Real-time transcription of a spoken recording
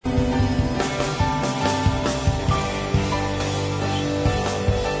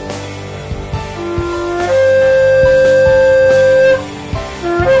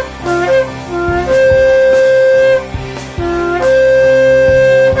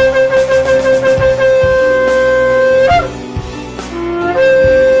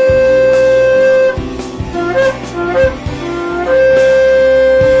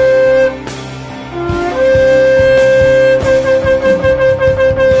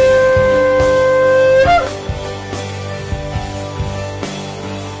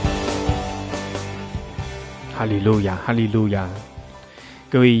利路亚，哈利路亚！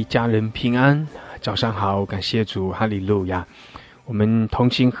各位家人平安，早上好，感谢主，哈利路亚！我们同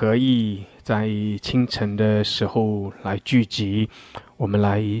心合意，在清晨的时候来聚集，我们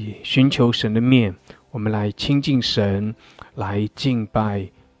来寻求神的面，我们来亲近神，来敬拜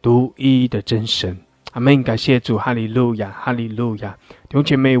独一的真神。阿们！感谢主，哈利路亚，哈利路亚！弟兄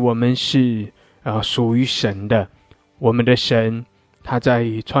姐妹，我们是属于神的，我们的神他在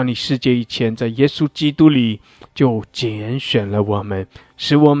创立世界以前，在耶稣基督里就拣选了我们，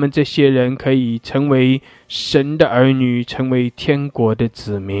使我们这些人可以成为神的儿女，成为天国的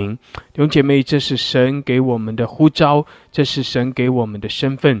子民。弟兄姐妹，这是神给我们的呼召，这是神给我们的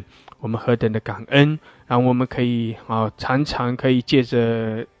身份，我们何等的感恩，让我们可以常常可以借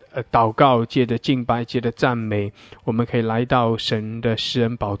着祷告，借着敬拜，借着赞美，我们可以来到神的施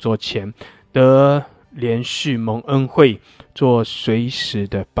恩宝座前，得连续蒙恩惠，做随时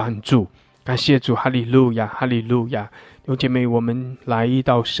的帮助。感谢主，哈利路亚，哈利路亚！弟兄姐妹，我们来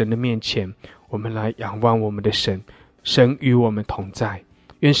到神的面前，我们来仰望我们的神，神与我们同在。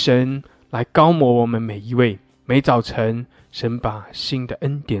愿神来高摩我们每一位，每早晨神把新的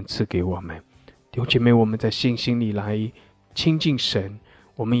恩典赐给我们。弟兄姐妹，我们在信心里来亲近神，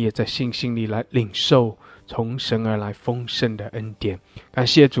我们也在信心里来领受从神而来丰盛的恩典。感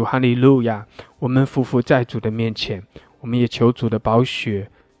谢主，哈利路亚！我们匍匐在主的面前，我们也求主的宝血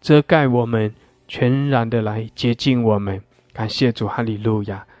遮盖我们，全然的来洁净我们。感谢主，哈利路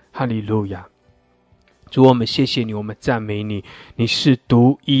亚，哈利路亚！主，我们谢谢你，我们赞美你，你是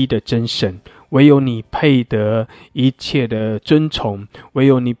独一的真神，唯有你配得一切的尊崇，唯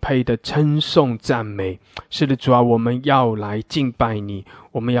有你配得称颂赞美。是的，主啊，我们要来敬拜你，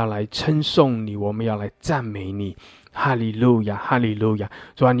我们要来称颂你，我们要来赞美你。哈利路亚，哈利路亚！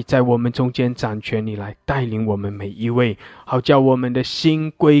主啊，你在我们中间掌权，你来带领我们每一位，好叫我们的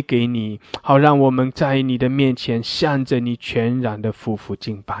心归给你，好让我们在你的面前向着你全然的匍匐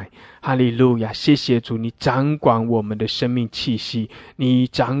敬拜。哈利路亚！谢谢主，你掌管我们的生命气息，你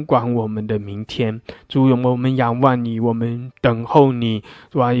掌管我们的明天。主，我们仰望你，我们等候你。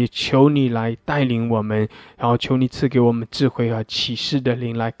主啊，也求你来带领我们，然后求你赐给我们智慧和启示的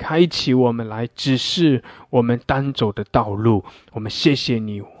灵，来开启我们，来指示我们当走的道路。我们谢谢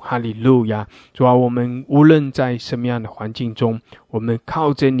你，哈利路亚！主啊，我们无论在什么样的环境中，我们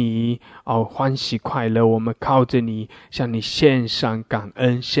靠着你欢喜快乐，我们靠着你向你献上感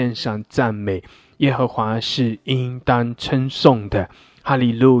恩，献上赞美。耶和华是应当称颂的。哈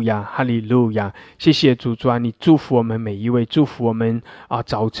利路亚，哈利路亚！谢谢主，主啊，你祝福我们每一位，祝福我们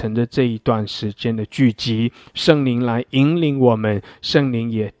早晨的这一段时间的聚集，圣灵来引领我们，圣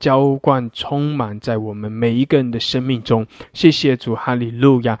灵也浇灌充满在我们每一个人的生命中。谢谢主，哈利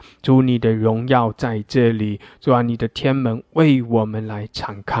路亚！主，你的荣耀在这里，主啊，你的天门为我们来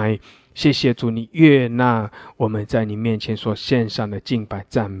敞开。谢谢主，你悦纳我们在你面前所献上的敬拜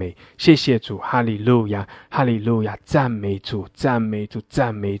赞美。谢谢主，哈利路亚，哈利路亚！赞美主，赞美主，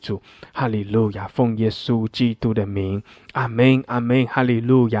赞美主！哈利路亚！奉耶稣基督的名，阿们，阿们！哈利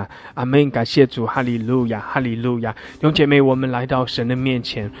路亚，阿们！感谢主，哈利路亚，哈利路亚！弟兄姐妹，我们来到神的面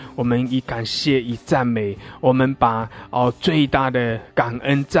前，我们以感谢，以赞美，我们把最大的感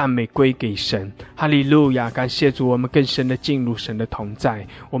恩赞美归给神。哈利路亚！感谢主，我们更深的进入神的同在，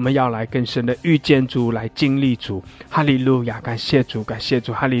我们要来更深的遇见主，来经历主。哈利路亚！感谢主，感谢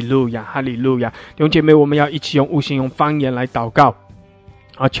主！哈利路亚，哈利路亚！弟兄姐妹，我们要一起用悟性，用方言来祷告。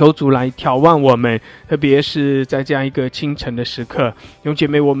求主来眺望我们，特别是在这样一个清晨的时刻，弟兄姐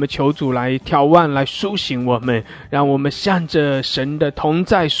妹，我们求主来眺望，来苏醒我们，让我们向着神的同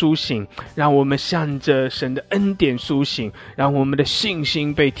在苏醒，让我们向着神的恩典苏醒，让我们的信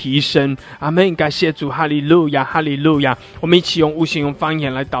心被提升。阿们！感谢主，哈利路亚，哈利路亚！我们一起用悟性，用方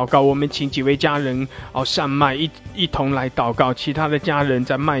言来祷告。我们请几位家人上麦，一同来祷告，其他的家人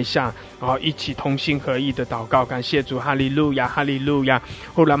在麦下一起同心合意的祷告。感谢主，哈利路亚，哈利路亚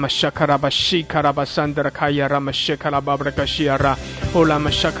！Olama shakaraba shikaraba sandra kaya rama shikaraba brakashira. Olama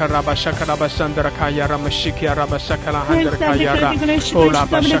shakaraba sandra kaya rama shikaraba sakala handra kaya ra.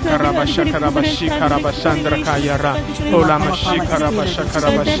 Olama shakaraba shikaraba sandra kaya ra. Olama shikaraba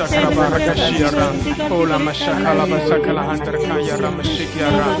sakaraba brakashira. Olama shakaraba sakala handra kaya rama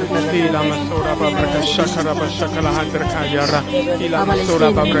shikara. Ilama soraba brakashakaraba sakala handra kaya ra. Ilama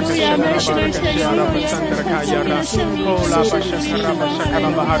soraba brakashara brakashira sandra kaya ra. Olama shakaraba shakala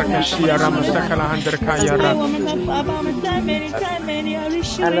baharaka shiara masakala handra kayara.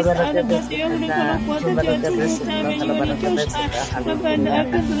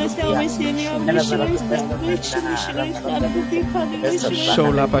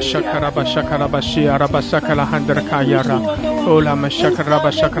 Shola bashakara bashakara bashiara basakala handra kayara. Ola mashakara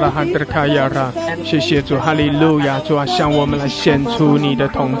bashakala handra kayara. 谢谢主，哈利路亚！主啊，向我们来显出你的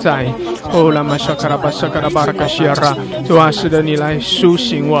同在。Ola mashakara bashakara baraka shiara。主啊，使得你来苏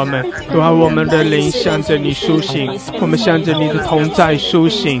醒我们。主啊，我们的灵向着你苏醒，我们向着你的同在苏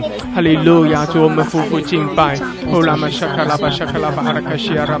醒。哈利路亚！主，我们夫妇敬拜。Ola mashakara bashakala baraka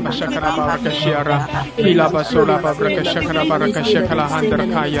shiara bashakala baraka shiara。Ila basola baraka shakala baraka shakala handra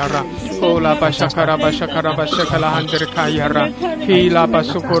kayara。Ola bashakara bashakara bashakala handra kayara。Ila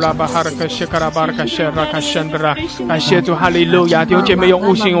basukula baraka shakala baraka shara kashandra。感谢主，哈利路亚！弟兄姐妹用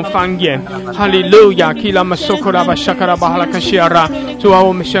悟性用方言，哈利路亚！ Kila masukula bashakala baraka shara。主啊，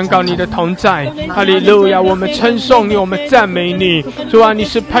我们宣告你的同在，哈利路亚！我们称颂你，我们赞美你。主啊，你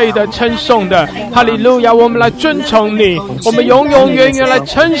是配得称颂的，哈利路亚！我们来尊崇你，我们永永远远来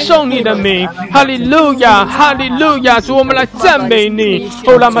称颂你的名，哈利路亚，哈利路亚！主，我们来赞美你。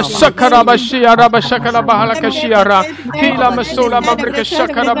Ola masakala bashara bashakala baraka shara。Kila masula baraka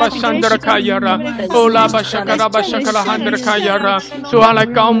shakala basandra kayara。Ola bashakala bashakala handra kayara。主啊，来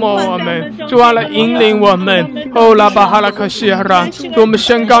高摩我们，主啊，来引领我们。Ola baraka shara。主，我们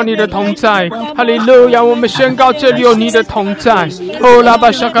宣告你的同在，哈利路亚！我们宣告这里有你的同在。Ola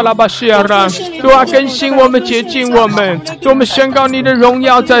bashakala bashara。主啊，更新我们，洁净我们。主，我们宣告你的荣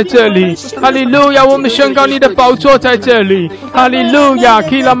耀在这里，哈利路亚！我们宣告你的宝座在这里，哈利路亚！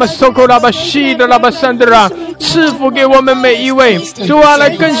 Kila masokola bashida la basandra。 赐福给我们每一位，主啊，来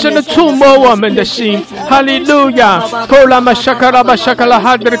更深的触摸我们的心，哈利路亚！ Kola mashakala bashakala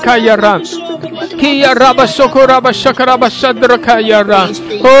hadra kayara。 Kia raba sokora bashakara basadra kayara.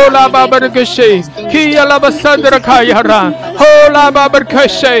 Ola babarkashe. Kia la basadra kayara. Ola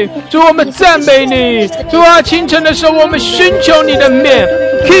babarkashe。 主，我们赞美你。主啊，清晨的时候我们寻求你的面。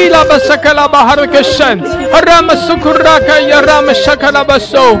Kila basakala baharkashan。 Rama sokora kayara mashakala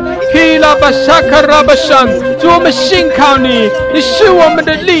baso。 Kila basakara bashan。 主，我们信靠你，你是我们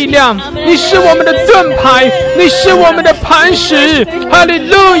的力量，你是我们的盾牌，你是我们的磐石。哈利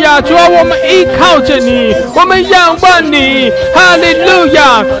路亚！主啊，我们依靠着你，我们仰望你。哈利路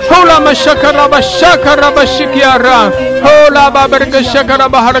亚！ Hola mashakara bashakara bashikiara。 Hola babarka shakara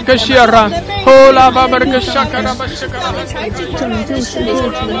baharka shiara。 Hola babarka shakara bashakara。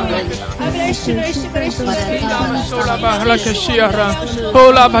 Hola baharka shiara。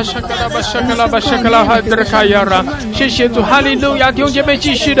 Hola bashakara bashakala bashakala hadra kayara。 谢谢主，哈利路亚！弟兄姐妹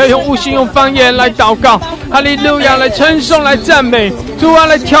继续的用悟性用方言来祷告，哈利路亚！来称颂来赞美主啊，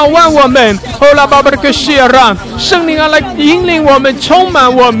来挑望我们。Hola babarka shiara。 圣灵啊，来引领我们，充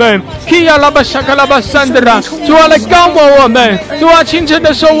满我们。Kia la bashakala basandra。 主啊，来高摩我们。主啊，清晨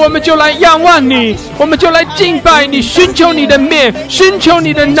的时候我们就来仰望你，我们就来敬拜你，寻求你的面，寻求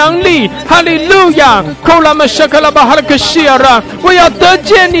你的能力。哈利路亚！ Kola mashakala baharka shiara。 我要得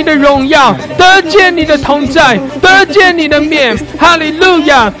见你的荣耀，得见你的同在，得见你的面。哈利路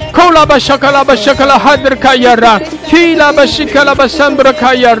亚！ Kola bashakala bashakala hadra kayara。 Kila bashikala basambra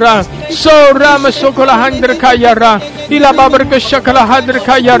kayara。 Sora masokola handra kayara。 Ila babarka shakala hadra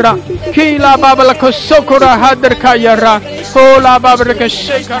kayara。 Kila babalaka sokora hadra kayara。 Ola babarka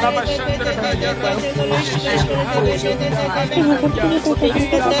shakala basandra kayara。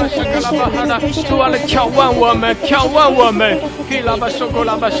 主啊，来眺望我们，眺望我们。Kila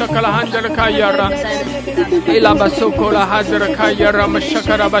basokola bashakala handra kayara。 Ila basokola hadra kayara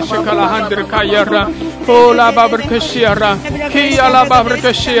mashakala bashakala handra kayara。 Ola babarka shiara。 Kia la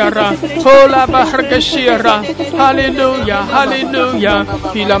babarka shiara。 Ola babarka shiara。 Hallelujah Hallelujah。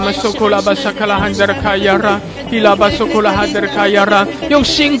 Ila masokola bashakala handra kayara。 Ila basokola hadra kayara。 用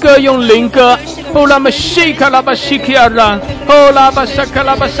新歌用灵歌。 Ola mashikala bashikiara。 Ola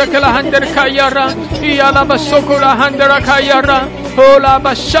basakala basakala handra kayara。 Ila basokola handra kayara。 Ola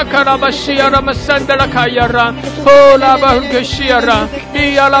bashakala bashiara masandra kayara。 Ola babarka shiara。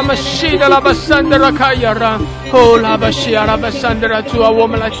 Ila mashida la basandra kayara。 Ola bashiara basandra。 主啊，我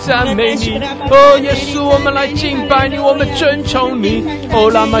们来赞美你，哦，耶稣，我们来敬拜你，我们尊崇你。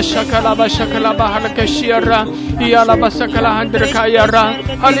Ola mashakala bashakala baharka shiara。 Ila basakala handra kayara。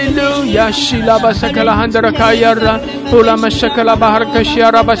 Hallelujah shila basakala handra kayara。 Ola mashakala baharka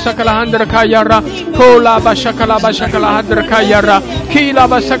shiara basakala handra kayara。 Ola bashakala bashakala handra kayara。ra kila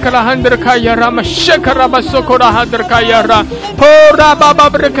basakala handra kaya ra mashakara basokora handra kaya ra hora baba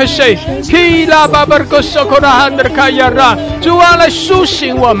brakashe kila babarko sokora handra kaya ra 主啊来苏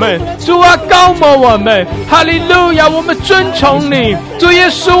醒我们，主啊高摩我们，哈利路亚，我们尊崇你，主耶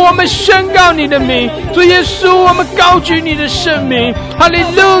稣，我们宣告你的名，主耶稣，我们高举你的圣名，哈利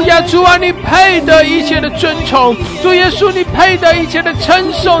路亚，主啊你配得一切的尊崇，主耶稣你配得一切的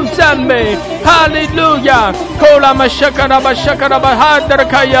称颂赞美，哈利路亚。kola mashakara bashakara bahadra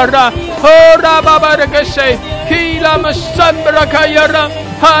kayara hora baba rakashe kila masambra kayara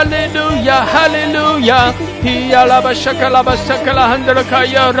hallelujah hallelujah hiyala bashakala basakala handra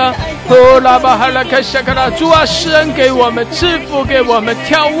kayara kola bahala kashakara 主啊施恩给我们，赐福给我们，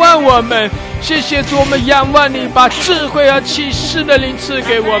挑万我们，谢谢主，我们仰望你，把智慧和启示的灵赐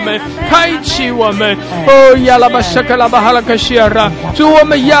给我们，开启我们。哦呀拉巴沙卡拉巴哈拉卡西亚拉，主我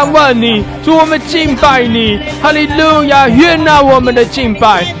们仰望你，主我们敬拜你，哈利路亚，悦纳我们的敬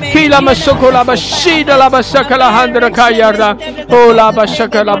拜。基拉马索库拉巴西的拉巴沙卡拉汉德拉卡亚拉，哦拉巴沙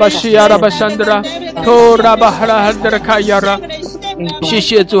卡拉巴西亚拉巴山德拉，哦拉巴哈拉汉德拉卡亚拉。谢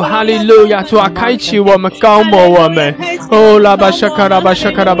谢主，哈利路亚！主啊，开启我们，高摩我们。哦，拉巴沙卡拉巴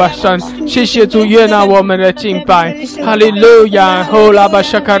沙卡拉巴山，谢谢主，悦纳我们的敬拜，哈利路亚！哦，拉巴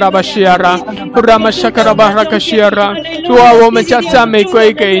沙卡拉巴西亚拉，拉玛沙卡拉巴哈卡西亚拉，主啊，我们将赞美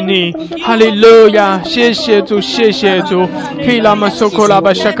归给你，哈利路亚！谢谢主，谢谢主。基拉玛索库拉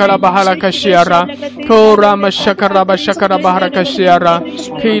巴沙卡拉巴哈拉卡西亚拉，哦，拉玛沙卡拉巴沙卡拉巴哈拉卡西亚拉，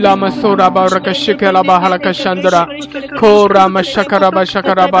基拉玛索拉巴拉卡西卡拉巴哈拉卡山德拉，哦，拉玛沙。Shakaraba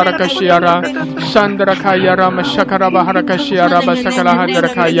shakaraba rakashiara Sandra kayara mashakaraba harakashiara basakala hadra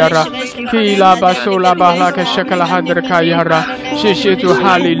kayara Kila basola bahlaka shakala hadra kayara 谢谢主，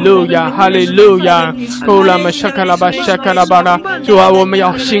哈利路亚，哈利路亚。欧拉玛沙卡拉巴沙卡拉巴拉，主啊，我们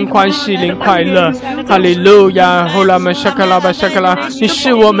要心欢喜灵快乐，哈利路亚。欧拉玛沙卡拉巴沙卡拉，你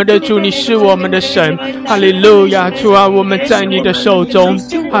是我们的主，你是我们的神，哈利路亚。主啊，我们在你的手中，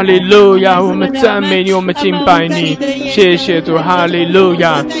哈利路亚，我们赞美你，我们敬拜你，谢谢主，哈利路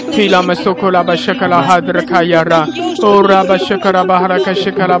亚。基拉玛索库拉巴沙卡拉哈德卡亚拉，欧拉巴沙卡拉巴哈拉卡西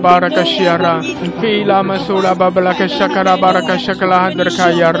卡拉巴拉卡西亚拉，基拉玛索拉巴巴拉卡沙卡拉巴拉卡。Shakala handra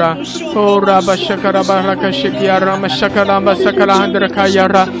kayara, ora bashakara baraka shikyara, mashakala basakala handra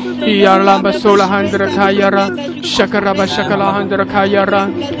kayara, iyala basola handra kayara, shakara bashakala handra kayara,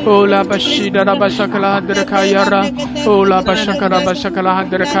 ola bashida basakala handra kayara, ola bashakara basakala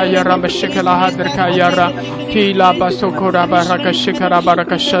handra kayara, mashakala handra kayara, kila basokora baraka shikara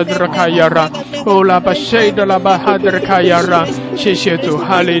baraka shadra kayara, ola bashida bahadra kayara, 谢谢主，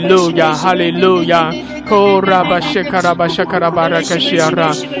哈利路亚，哈利路亚。Kora bashakara bashakara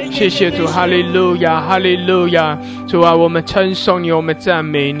barakashiara， 谢谢主，哈利路亚，哈利路亚。主啊，我们称颂你，我们赞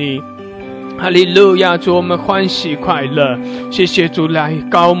美你。哈利路亚，主我们欢喜快乐，谢谢主来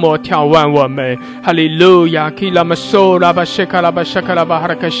高摩眺望我们，哈利路亚。主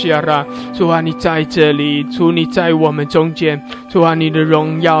啊，你在这里，主你在我们中间，主啊，你的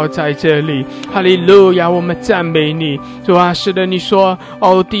荣耀在这里，哈利路亚，我们赞美你。主啊，是的，你说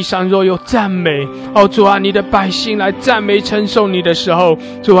哦，地上若有赞美，哦主啊，你的百姓来赞美称颂你的时候，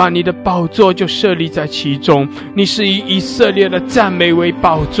主啊，你的宝座就设立在其中，你是以以色列的赞美为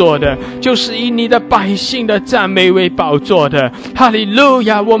宝座的，就是以你的百姓的赞美为宝座的，哈利路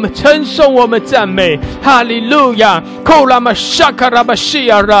亚！我们称颂，我们赞美，哈利路亚！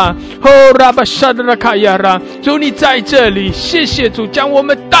主你在这里，谢谢主将我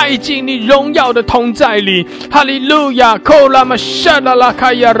们带进你荣耀的同在里，哈利路亚！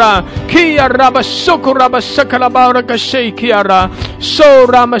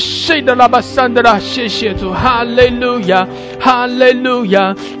谢谢主，哈利路亚，哈利路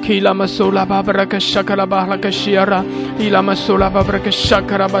亚！Babaraka shakara bahlaka shiara ilama sola babaraka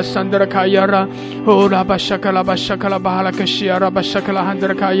shakara basandra kayara ola bashakala bashakala bahlaka shiara bashakala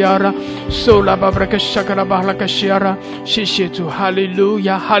handra kayara sola babaraka shakara bahlaka shiara 谢谢主，哈利路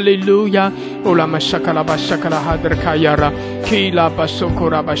亚，哈利路亚。ola mashakala bashakala handra kayara kila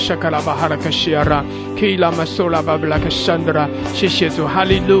basokora bashakala bahlaka shiara kila masola babaraka shandra 谢谢主，哈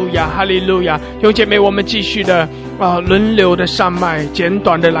利路亚，哈利路亚。弟兄姐妹，我们继续的轮流的上麦，简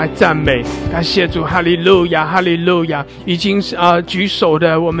短的来赞美，感谢主，哈利路亚，哈利路亚。已经举手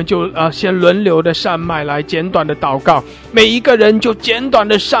的，我们就先轮流的上麦来简短的祷告，每一个人就简短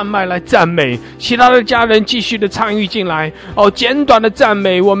的上麦来赞美，其他的家人继续的参与进来，简短的赞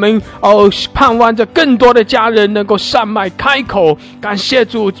美，我们盼望着更多的家人能够上麦开口，感谢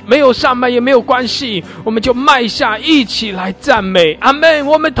主，没有上麦也没有关系，我们就麦下一起来赞美，阿们。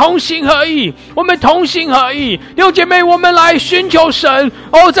我们同心合意，我们同心合意，弟兄兄姐妹，我们来寻求神。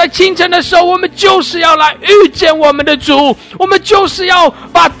在清晨的时候，我们就是要来遇见我们的主，我们就是要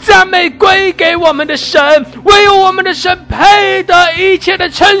把赞美归给我们的神。唯有我们的神配得一切的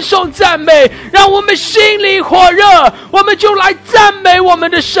称颂赞美，让我们心里火热，我们就来赞美我们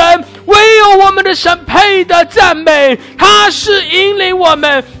的神。唯有我们的神配得赞美，他是引领我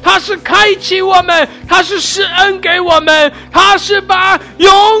们，他是开启我们，他是施恩给我们，他是把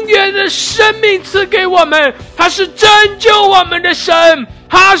永远的生命赐给我们，他是拯救我们的神，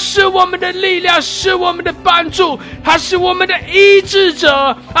他是我们的力量，是我们的帮助，他是我们的医治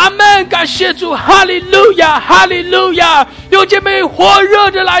者。阿们，感谢主，哈利路亚，哈利路亚。弟兄姐妹，火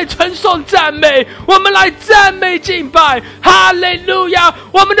热的来称颂赞美，我们来赞美敬拜，哈利路亚，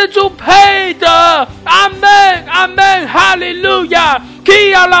我们的主配得。阿们，阿们，哈利路亚。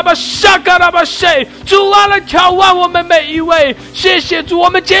主啊，来眺望我们每一位，谢谢主。我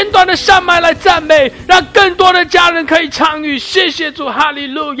们简短的上麦来赞美，让更多的家人可以参与，谢谢主，哈利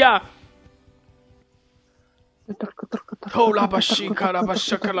路亚。头拉巴西卡拉巴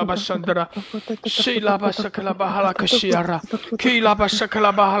沙卡拉巴山德拉，西拉巴沙卡拉巴哈拉克西亚拉，基拉巴沙卡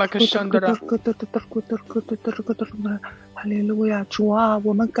拉巴哈拉克山德拉。哈利路亚，主啊，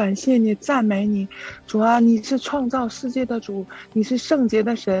我们感谢你，赞美你。主啊，你是创造世界的主，你是圣洁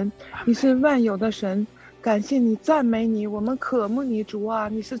的神，你是万有的神。感谢你，赞美你，我们渴慕你。主啊，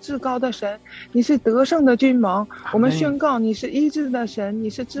你是至高的神，你是得胜的君王。我们宣告你是医治的神，你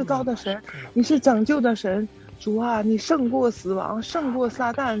是至高的神，你是拯救的神。主啊，你胜过死亡，胜过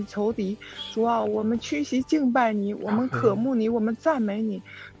撒旦仇敌。主啊，我们屈膝敬拜你，我们渴慕你，我们赞美你。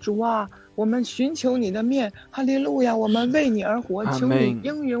主啊，我们寻求你的面，哈利路亚，我们为你而活，求你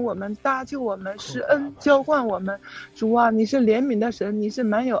应允我们，搭救我们，施恩浇灌我们。主啊，你是怜悯的神，你是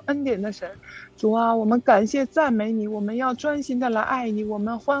满有恩典的神。主啊，我们感谢赞美你，我们要专心的来爱你，我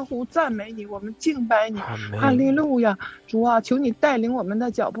们欢呼赞美你，我们敬拜你，哈利路亚。主啊，求你带领我们的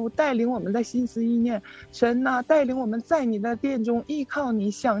脚步，带领我们的心思意念。神啊，带领我们在你的殿中依靠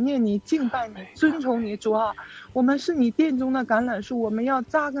你，想念你，敬拜你，尊崇你。主啊，我们是你殿中的橄榄树，我们要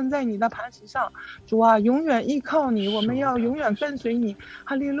扎根在你的磐石上。主啊，永远依靠你，我们要永远跟随你，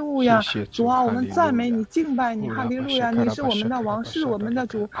哈利路亚。主啊，我们赞美你，敬拜你，哈利路亚。你是我们的王，是我们的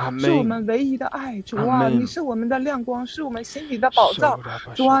主，是我们唯一的爱。主啊，你是我们的亮光，是我们心里的宝藏。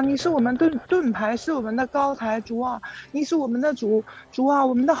主啊，你是我们盾牌，是我们的高台。主啊，你是我们的主。主啊，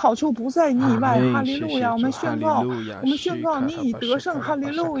我们的好处不在你以外，哈利路亚。我们宣告你已得胜，哈利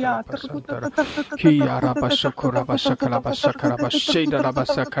路亚。主，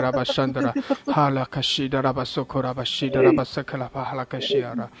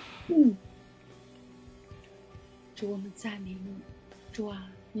我们赞美你。主啊，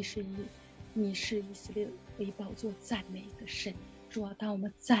你是以色列为宝座赞美的神。主啊，当我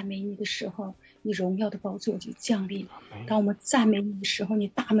们赞美你的时候，你荣耀的宝座就降临；当我们赞美你的时候，你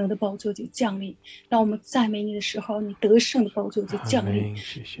大能的宝座就降临；当我们赞美你的时候，你得胜的宝座就降临；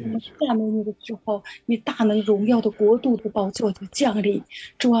我们赞美你的时候，你大能荣耀的国度的宝座就降临。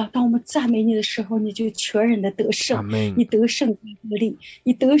主啊，当我们赞美你的时候，你就全然的得胜，你得胜在这里，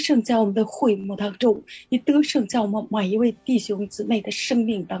你得胜在我们的会幕当中，你得胜在我们每一位弟兄姊妹的生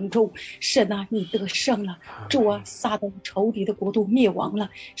命当中。神啊，你得胜了。主啊，撒旦仇敌的国度灭亡了。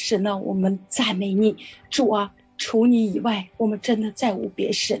神啊，我们赞美你。主啊，除你以外，我们真的再无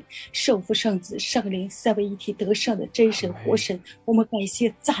别神。圣父、圣子、圣灵三位一体得胜的真神活神，我们感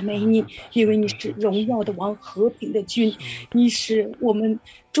谢赞美你，因为你是荣耀的王，和平的君，你是我们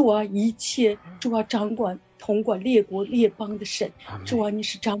主啊一切主啊掌管统管列国列邦的神。主啊，你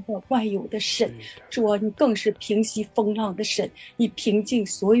是掌管万有的神。主啊，你更是平息风浪的神，你平静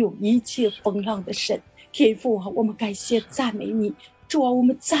所有一切风浪的神。天父啊，我们感谢赞美你。主啊，我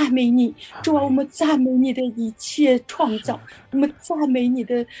们赞美你。主啊，我们赞美你的一切创造，我们赞美你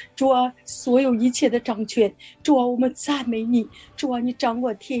的主啊所有一切的掌权。主啊，我们赞美你。主啊，你掌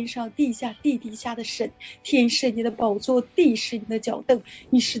管天上地下地底下的神，天是你的宝座，地是你的脚凳，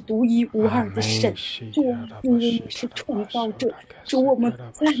你是独一无二的神。主啊，因为你是创造者。主，我们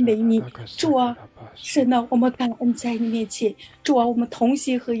赞美你。主啊，神啊，我们感恩在你面前。主啊，我们同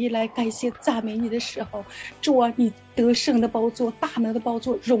心合一来感谢赞美你的时候，主啊，你得胜的宝座，大能的宝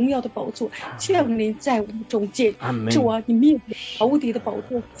座，荣耀的宝座降临在我们中间。主啊，你灭绝仇敌的宝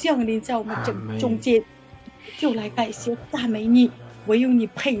座降临在我们中间，就来感谢赞美你。唯有你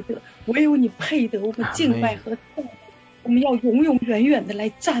配得，唯有你配得我们敬拜和赞美。我们要永永远远的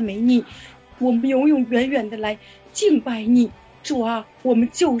来赞美你，我们永永远远的来敬拜你。主啊，我们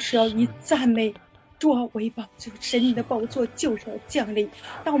就是要以赞美主啊，为宝座，神你的宝座就是要降临。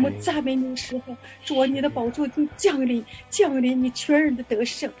当我们赞美你的时候，主啊，你的宝座就降临，降临你全人的得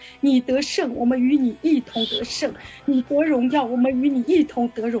胜。你得胜，我们与你一同得胜；你得荣耀，我们与你一同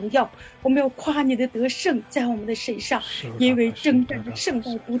得荣耀。我们要夸你的得胜在我们的身上，因为征战的胜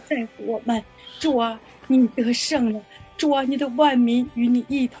败不在乎我们。主啊，你得胜了。主啊，你的万民与你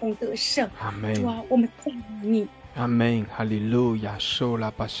一同得胜。主啊，我们赞美你。阿门，哈利路亚，苏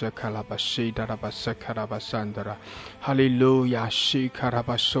拉巴塞卡拉巴西达拉巴塞卡拉巴桑德拉，哈利路亚，西卡拉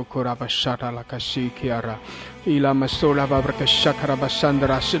巴苏库拉巴沙达拉卡西基亚拉，伊拉马苏拉巴布卡沙卡拉巴桑德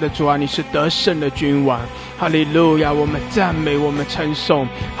拉。是的，主啊，你是得胜的君王，哈利路亚，我们赞美，我们称颂，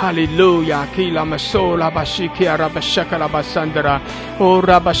哈利路亚，伊拉马苏拉巴西基亚拉巴沙卡拉巴桑德拉，哦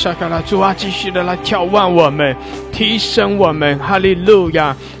拉巴沙卡拉，主啊，继续的来眺望我们，提升我们，哈利路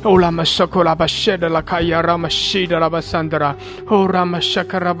亚，哦拉马苏库拉巴谢的拉卡亚拉马西。Sandra, O Rama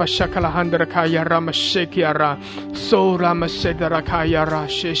Shakaraba Shakala Handra Kaya Rama Shekiara, So Rama Sedara Kayara,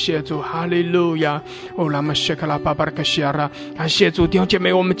 谢谢主，哈利路亚，哦Rama Shakala Babarakashara， 感谢主，弟兄姐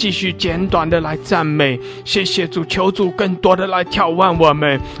妹，我们继续简短的来赞美，谢谢主，求主更多的来眺望我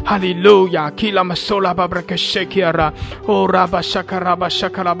们，哈利路亚 ，Kilama Sola Babarakashekiara, O Raba Shakaraba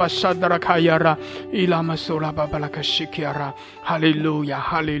Shakalaba Sadara Kayara, Ilama Sola Babarakashekiara， 哈利路亚，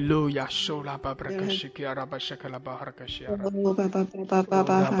哈利路亚 ，Sola Babarakashekiara Bashakala。爸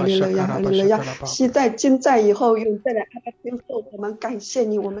爸，哈利路亚，哈利路亚！昔在今在以后，永在的阿爸天父，我们感谢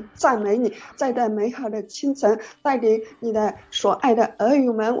你，我们赞美你，在这美好的清晨，带领你的所爱的儿女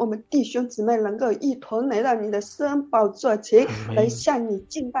们，我们弟兄姊妹能够一同来到你的施恩宝座前，来向你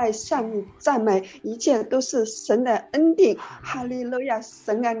敬拜，向你赞美，一切都是神的恩典。哈利路亚！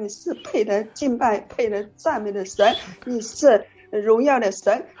神啊，你是配得敬拜、配得赞美的神，你是荣耀的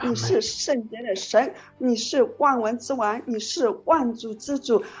神，你是圣洁的神，你是万王之王，你是万主之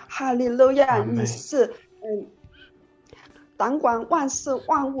主。哈利路亚！你是掌管万事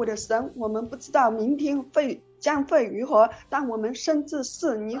万物的神。我们不知道明天将会如何，但我们深知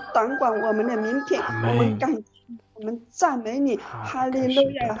是你掌管我们的明天。我们感谢，我们赞美你。哈利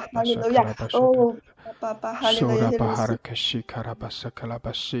路亚，哈利路亚！哦，爸爸，哈利路亚！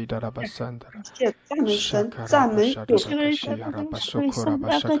谢赞美神，赞美主。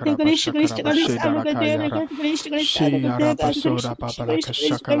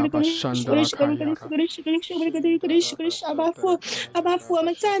阿爸父，我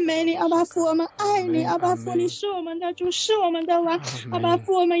们赞美你，阿爸父，我们爱你，阿爸父，你是我们的主，是我们的王，阿爸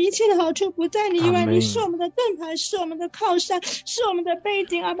父，我们一切的好处不在你以外，你是我们的盾牌，是我们的靠山，是我们的背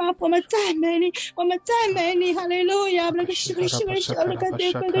景，阿爸父，我们赞美你，我们赞美你，哈利路亚！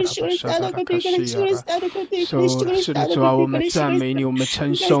是的，主啊，我们赞美你，我们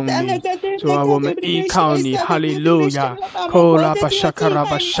称颂你，主啊，我们依靠你，哈利路亚！哦拉巴沙卡拉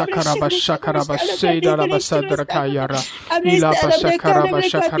巴沙卡拉巴沙卡拉巴塞达拉巴萨德拉卡亚拉，伊拉巴沙卡拉巴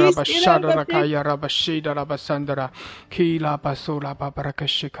沙卡拉巴沙德拉卡亚拉巴西达拉巴桑德拉，基拉巴苏拉巴巴拉卡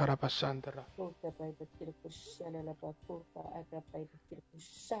西卡拉巴桑德拉。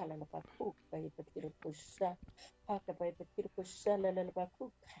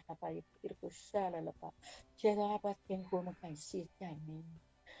亲爱的阿爸天父，我们感谢赞美你，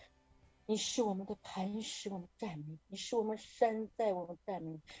你是我们的磐石，我们赞美；你是我们山寨，我们赞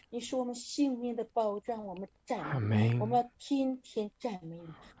美；你是我们性命的保障，我们赞美。我们要天天赞美你，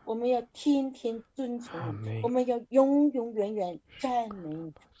我们要天天遵从你，我们要永永远远赞美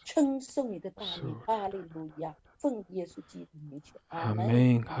你，称颂你的大名。哈利路亚！奉耶稣基督的名求，阿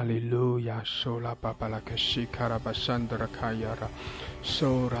门。哈利路亚！苏拉巴巴拉克西卡拉巴桑德拉卡亚拉，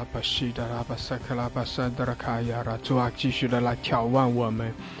苏拉巴西达拉巴萨克拉巴桑德拉卡亚拉，主啊，继续的来眺望我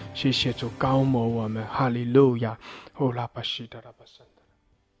们，谢谢主高摩我们，哈利路亚！哦拉巴西达拉巴桑德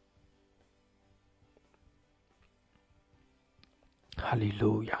拉，哈利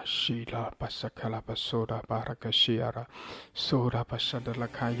路亚！西拉巴萨克拉巴苏拉巴拉克西亚拉，苏拉巴萨德拉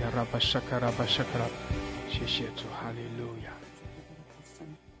卡亚拉巴萨克拉巴萨克拉。谢谢主，哈利路亚，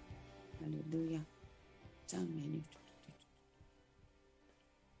哈利路亚，赞美你。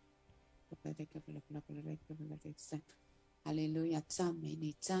哈利路亚，赞美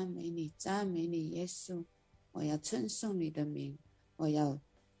你，赞美你，赞美你，耶稣！我要称颂你的名，我要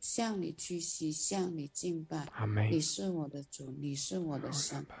向你屈膝，向你敬拜。你是我的主，你是我的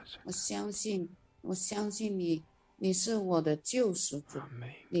神。我相信你，你是我的救赎主，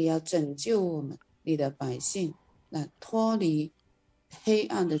你要拯救我们。你的百姓来脱离黑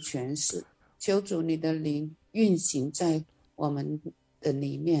暗的权势，求主你的灵运行在我们的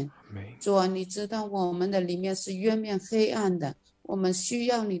里面。主啊，你知道我们的里面是渊面黑暗的，我们需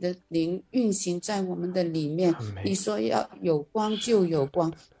要你的灵运行在我们的里面。你说要有光就有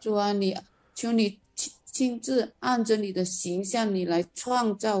光，主啊，求你亲自按着你的形象，你来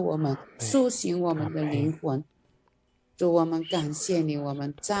创造我们，塑形我们的灵魂。主，我们感谢你，我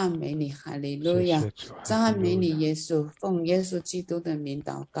们赞美你，哈利路亚！赞美你，耶稣，奉耶稣基督的名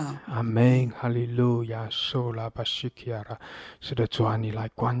祷告。阿门，哈利路亚！是的，主啊，你来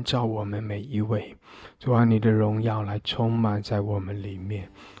关照我们每一位，主啊，你的荣耀来充满在我们里面。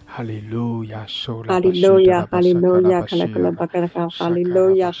哈利路亚，哈利路亚，哈利路亚，哈利路亚，哈利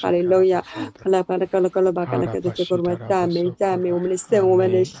路亚，哈利路亚，赞美赞美我们的神，我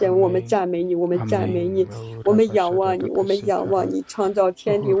们的神，我们赞美你，我们赞美你，我们仰望你，我们仰望你，创造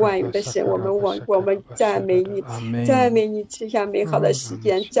天地万有的神，我们赞美你，赞美你赐下美好的时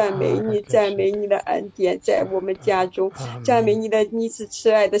间，赞美你，赞美你的恩典在我们家中，赞美你是慈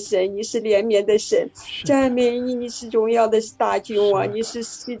爱的神，你是怜悯的神，赞美你，你是荣耀的大君王，你是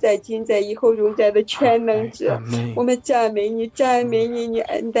昔在今在以后永在的全能者，我们赞美你，赞美你，你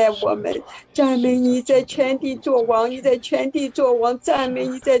恩待我们，赞美你在全地作王，你在全地作王，赞美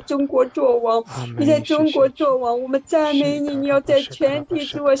你在中国作王，你在中国作王，我们赞美你，你要在全地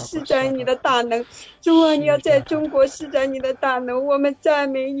做施展你的大能，主啊，你要在中国施展你的大能，我们赞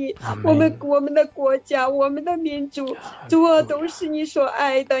美你，我们的国家，我们的民族，主啊，都是你所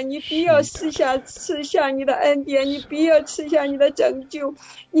爱的，你必要赐下你的恩典，你必要赐下你的拯救，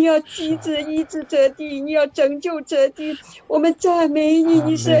你要医治这地，你要拯救这地，我们赞美你，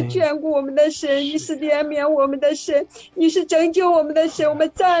你是眷顾我们的神，你是怜悯我们的神，你是拯救我们的神，我们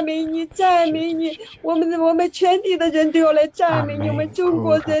赞美你，赞美你，我们全地的人都要来赞美你，我们中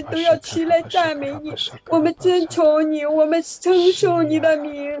国人都要起来赞美你，我们尊崇你，我们称颂你的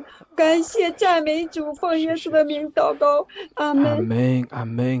名，感谢赞美主，奉耶稣的名祷告，阿门，阿门，阿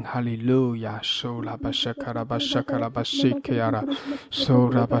门，哈利路亚！苏拉巴沙卡拉巴沙卡拉巴西克亚拉，苏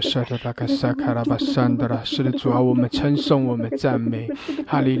拉巴沙达达卡萨卡拉巴桑德拉。是的，主啊，我们称颂，我们赞美，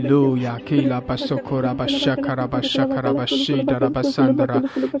哈利路亚！基拉巴苏库拉巴沙卡拉巴沙卡拉巴西达拉巴桑德拉，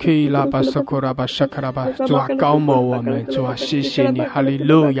基拉巴苏库拉巴沙卡拉巴。主啊，高摩我们，主啊，谢谢你，哈利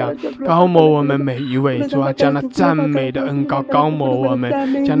路亚！高摩我们每一位，主啊，将那赞美的恩膏高摩我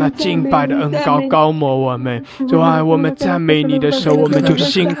们，将那敬拜的恩膏高摩我们，主啊，我们赞美你的时候，我们就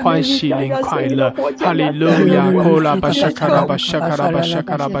心欢喜灵快乐，哈利路亚！库拉巴沙卡拉巴沙卡拉巴沙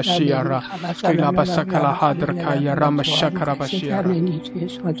卡拉巴西亚拉，基拉巴沙卡拉哈德卡亚拉玛沙卡拉巴西亚拉。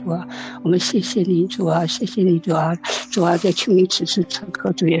我们谢谢你，主啊，谢谢你，主啊，主啊，在求你此时此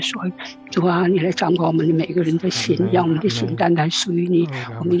刻，主也说，主啊，你来掌管我们的每个人的心，让我们的心单单属于你。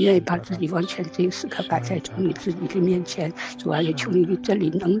我们愿意把自己完全这个时刻摆在主你自己的面前。主啊，也求你的真理、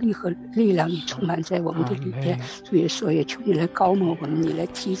能力和力量，你充满在我们的里边。主耶稣，也求你来高摩我们，你来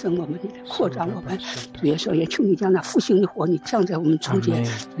提升我们，你来扩张我们。主耶稣，也求你将那复兴的火，你降在我们中间。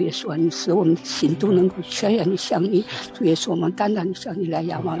主耶稣，你使我们的心都能够全然的向你。主耶稣，我们单单的向你来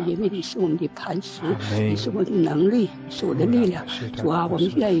仰望，因为你是我们的磐石，你是我的能力，你是我的力量。主啊，我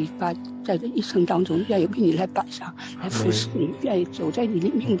们愿意把在这一生当中，愿意为你来摆上，来服侍你，愿意走在你的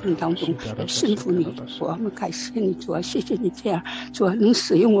命定当中，来顺服你。主啊，我们感谢你，主啊，谢谢你这样，主啊，能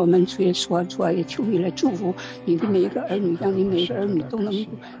使用我们。主耶稣，主啊，也求你来祝福你的每一个儿女，让你每一个儿女都能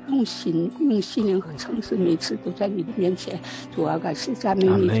够用心灵和诚实，每次都在你的面前。主啊，感谢赞美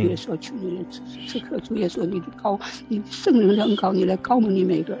你，主耶稣，求你来此刻，主耶稣，你的圣灵的恩膏，你来高摩你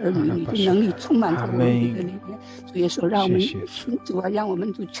每一个儿女，你的能力充满在我们的里面。主耶稣，让我们主啊，让我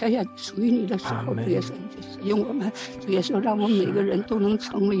们就全然属于你的时候，主耶稣，你就使用我们。主耶稣，让我们每个人都能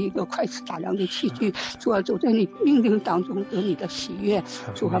成为一个快速打量的器具。主啊，走在你命令当中，得你的喜悦。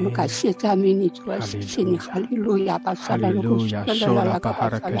主啊，我们感谢赞美你，主啊，谢谢你，哈利路亚！巴沙拉路亚，苏拉巴哈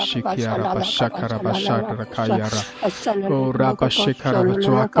拉卡西基亚拉巴沙卡拉巴沙拉卡亚拉，哦拉巴西卡拉巴，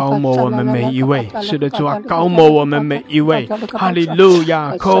主啊，高摩我们每一位，是的，主啊，高摩我们每一位，哈利路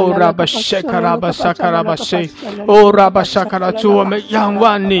亚！哦拉巴西卡拉巴沙卡拉巴西，哦拉巴沙卡拉，主，我们仰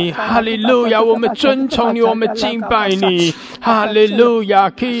望你，哈利路亚！我们尊崇你，我们敬拜你，哈利路亚！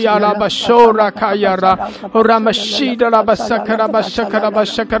基亚拉巴苏拉卡亚拉，哦拉玛西达拉巴沙卡拉巴沙卡拉巴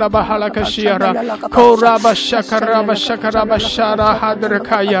沙卡拉巴哈拉卡西亚拉，哦拉巴沙卡拉巴沙卡拉巴沙拉哈德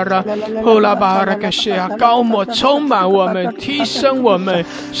卡亚拉，哦拉巴哈拉卡西亚，高摩充满我们，提升我们，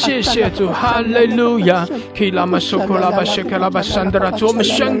谢谢主，哈利路亚！基拉玛苏库拉巴沙卡拉巴山德拉，主，我们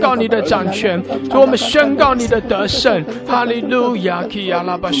宣告你的掌权，主，我们宣告你的得胜，哈利路亚！基亚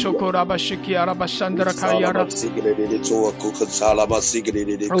拉巴苏库拉巴西基亚拉巴山德拉卡亚拉，哦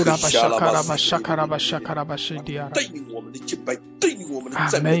拉巴沙卡拉巴沙卡拉巴沙卡拉巴西迪亚拉，对应我们的敬拜，对应我我们的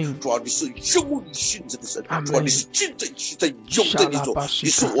赞美。主啊，你是有理性质的神，主啊，你是近在其在永在你所，你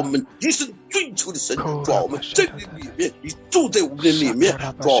是我们一生追求的神。主啊，我们在你里面，你住在我们的里面。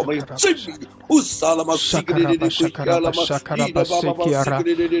主啊，我们要证明你。萨拉玛西格雷雷奎亚拉玛，伊拉巴巴巴西格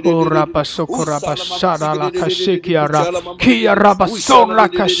雷雷雷，乌拉巴索库拉巴沙拉拉卡西基亚拉，基亚拉巴索拉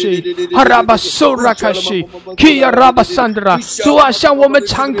卡西，哈拉巴索拉卡西，基亚拉巴桑德拉。主啊，向我们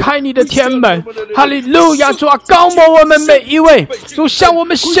敞开你的天门，哈利路亚！主啊，高摩我们每一位，主向我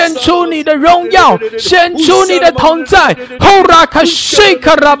们显出你的荣耀，显出你的同在。后拉卡西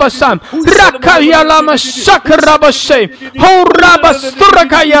卡拉巴桑，拉卡亚拉玛沙卡拉巴西，后拉巴索拉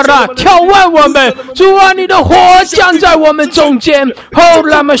卡亚拉，眺望我们，主啊，你的火降在我们中间。后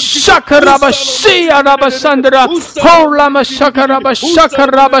拉玛沙卡拉巴西亚拉巴桑德拉，后拉玛沙卡拉巴沙卡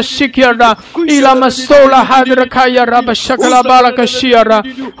拉巴西基亚拉，伊拉玛索拉哈德拉卡亚拉巴沙卡拉巴拉卡西亚拉，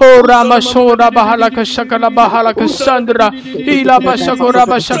后拉玛索拉巴哈拉卡沙卡拉巴哈拉卡桑德拉，伊拉巴沙卡拉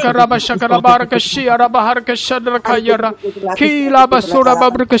巴沙卡拉巴沙卡拉巴拉卡西亚拉巴哈拉卡沙德拉卡亚拉，基拉巴索拉巴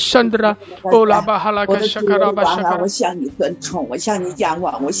布卡桑德拉，欧拉巴哈拉卡沙卡拉巴沙卡拉。我向你尊崇，我向你仰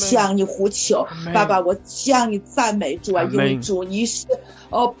望，我向你呼求，爸爸，我向你赞美。主啊，因为主你是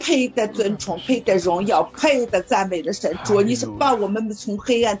配得尊崇，配得荣耀，配得赞美的神。主，你是把我们从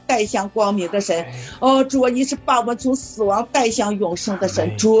黑暗带向光明的神。主，你是把我们从死亡带向永生的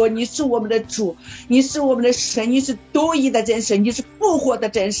神。主，你是我们的主，你是我们的神，你是独一的真神，你是复活的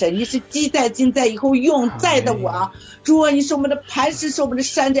真神，你是既在今在以后永在的王。主啊，你是我们的磐石，是我们的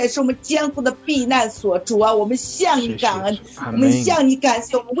山寨，是我们坚固的避难所。主啊，我们向你感恩，我们向你感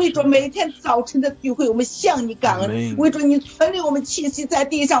谢，我们为着每天早晨的聚会，我们向你感恩，为着你存留我们气息在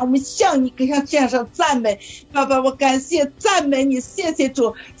地上，我们向你献上赞美。爸爸，我感谢赞美你，谢谢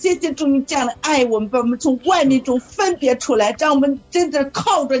主，谢谢主，你这样的爱我们，把我们从外面中分别出来，让我们真的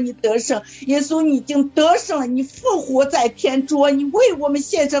靠着你得胜。耶稣，你已经得胜了，你复活在天。主啊，你为我们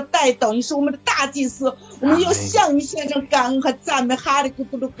献上代祷，你是我们的大祭司，我们要向你献上感恩和赞美。哈利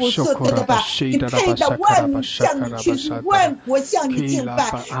路亚，古色的吧，你配得万民向你屈膝，万国向你敬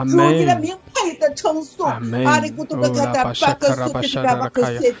拜。主，你的名配得称颂。哈利路亚，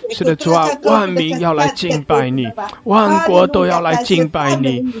是的，主啊，万民要来敬拜你，万国都要来敬拜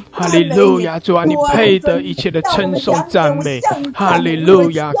你。哈利路亚，主啊，你配得一切的称颂赞美。哈利路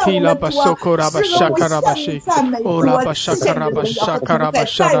亚，基拉巴索库拉巴沙卡拉巴西，欧拉巴沙卡拉巴沙卡拉巴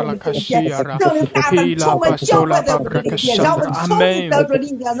沙拉拉卡西亚拉，基拉巴索拉巴布拉卡沙拉，阿门，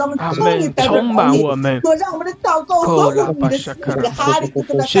阿门，充满我们。欧拉巴沙卡拉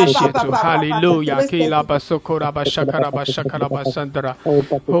巴，谢谢主，哈利路亚，基拉巴索库拉巴沙卡拉巴沙卡拉巴桑德拉，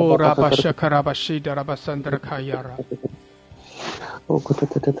欧拉巴沙卡拉巴西德拉巴桑德拉卡亚拉。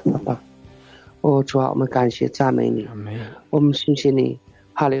主啊，我们感谢赞美你，我们谢谢你，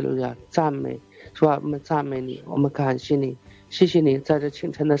哈利路亚，赞美主啊，我们赞美你，我们感谢你，谢谢你在这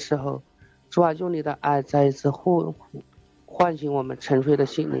清晨的时候，主啊，用你的爱再一次唤醒我们沉睡的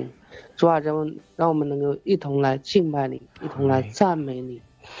心灵。主啊，让我们能够一同来敬拜你，一同来赞美你，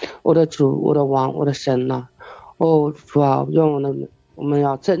我的主，我的王，我的神呐！主啊，我们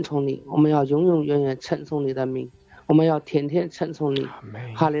要尊崇你，我们要永永远远称颂你的名，我们要天天称颂你。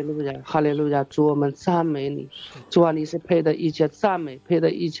哈利路亚，哈利路亚！主，我们赞美你。主啊，你是配得一切赞美，配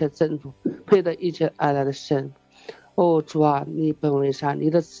得一切尊崇，配得一切爱来的神。主啊，你本为善，你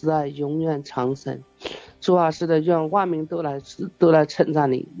的慈爱永远长存。主啊，是的，愿万民都来称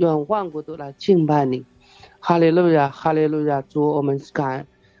赞你，愿万国都来敬拜你。哈利路亚，哈利路亚！主，我们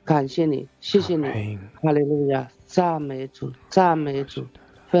感谢你，谢谢你。哈利路亚，赞美主，赞美主，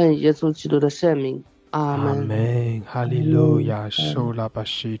奉耶稣基督的圣名。阿门，哈利路亚，苏拉巴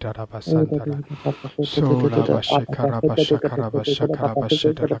西达拉巴桑达拉，苏拉巴西卡拉巴沙卡拉巴沙卡拉巴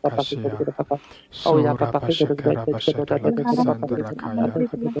西达拉卡西亚，苏拉巴西卡拉巴沙达拉卡桑达拉卡亚，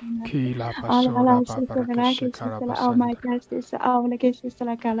基拉巴苏拉巴巴拉西卡拉巴桑达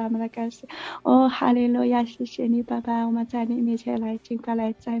拉。哈利路亚，谢谢你，爸爸，我们在你面前来敬拜，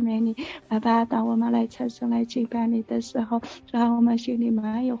来赞美你，爸爸。当我们来称颂、来敬拜你的时候，让我们心里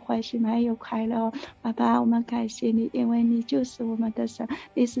满有欢喜，满有快乐。爸爸，我们感谢你，因为你就是我们的神，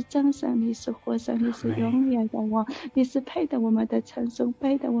你是真神，你是活神，你是永远的王，你是配得我们的称颂，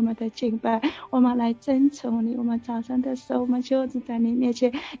配得我们的敬拜。我们来尊崇你，我们早上的时候，我们就是在你面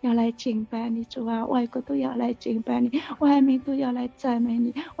前要来敬拜你，主啊，外国都要来敬拜你，外民都要来赞美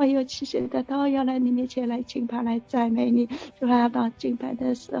你，外有期限的都要来你面前来敬拜，来赞美你。主啊，当敬拜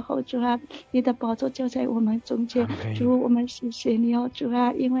的时候，主啊，你的宝座就在我们中间。主，我们谢谢你哦，主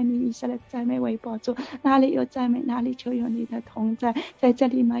啊，因为你以色列赞美为宝座。主，哪里有赞美，哪里就有你的同在，在这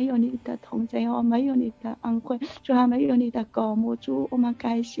里没有你的同在，没有你的恩惠，主啊，没有你的高牧，主，我们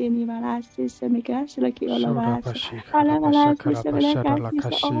感谢你，马拉西斯米感谢了给我了马拉西，阿拉马拉西斯米感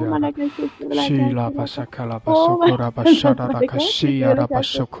谢，哦，马拉感谢斯米感谢，哦，马拉感谢斯米感谢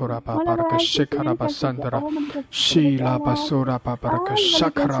，Shila basura babaraka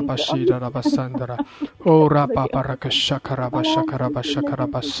shakara bashida rabasandara. Ora babaraka shakara bashakara bashakara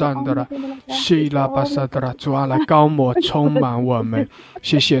basandara. Shila basadara 主啊，来高摩充满我们，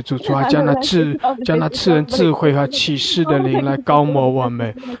谢谢主，主啊，将那赐人智慧和启示的灵来高摩我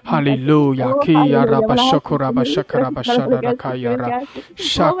们。哈利路亚 ，Kiya rabashakura bashakara bashadara kayara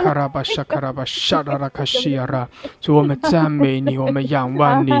shakara bashakara bashadara kashiyara。主，我们赞美你，我们仰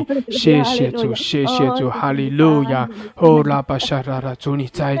望你，谢谢主，谢谢主，哈利路亚。哦，拉巴沙拉拉，主你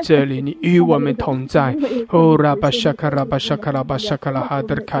在这里，你与我们同在。哦，拉巴沙卡拉巴沙卡拉巴沙卡拉哈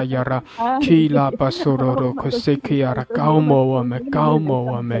德卡亚拉，基拉巴苏罗罗克塞基亚拉，高摩我们，高摩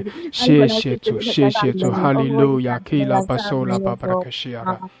我们，谢谢主，谢谢主，哈利路亚，基拉巴苏拉巴巴拉克西亚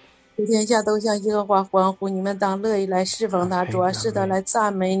拉。天下都向耶和华欢呼，你们当乐意来侍奉他。主啊，是的，来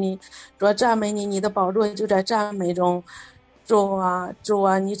赞美你，主啊，赞美你，你的宝座就在赞美中。主啊，主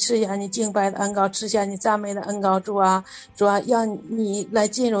啊，你赐下你敬拜的恩膏，赐下你赞美的恩膏。主啊，主啊，让你来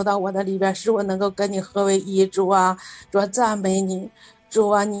进入到我的里边，使我能够跟你合为一。主啊，主啊，赞美你。主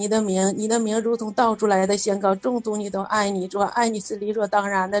啊，你的名如同倒出来的宣告，众族你都爱你。主啊，爱你是理所当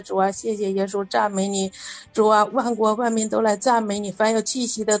然的。主啊，谢谢耶稣，赞美你。主啊，万国万民都来赞美你，凡有气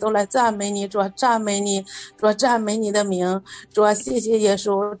息的都来赞美你。主啊，赞美你。主啊，赞美你的名。主啊，谢谢耶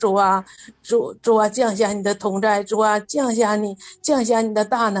稣。主啊，主啊，降下你的同在。主啊，降下你的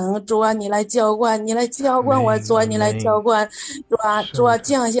大能。主啊，你来浇灌我。主啊，你来浇灌。主啊，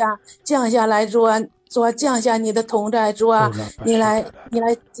降下来。主啊，降下你的同在。主啊，你来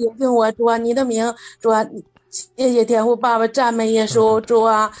洁净我。主啊，你的名。主啊，谢谢天父爸爸，赞美耶稣。主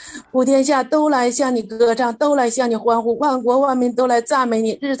啊，普天下都来向你歌唱，都来向你欢呼，万国万民都来赞美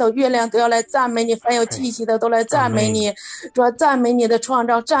你，日头月亮都要来赞美你，凡有气息的都来赞美你。主啊，赞美你的创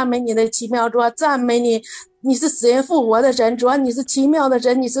造，赞美你的奇妙。主啊，赞美你，你是死人复活的神。主啊，你是奇妙的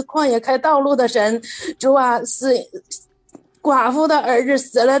神，你是旷野开道路的神。主啊，寡妇的儿子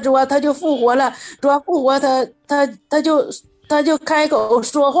死了，主啊，他就复活了。主啊，复活他就开口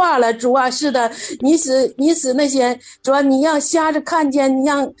说话了。主啊，是的，你使那些，主啊，你让瞎子看见，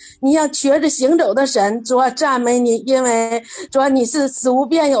你让瘸子行走的神。主啊，赞美你，因为主啊，你是死无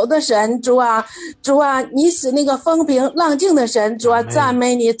变有的神。主啊，你使那个风平浪静的神。主啊，赞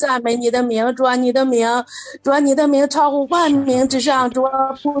美你，赞美你的名。主啊，你的名，主啊，你的名超乎万名之上。主啊，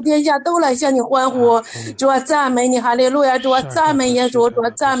普天下都来向你欢呼。主啊，赞美你，哈利路亚。主啊，赞美耶稣。主啊，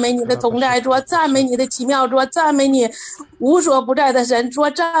赞美你的同在。主啊，赞美你的奇妙。主啊，赞美你无所不在的神。主啊，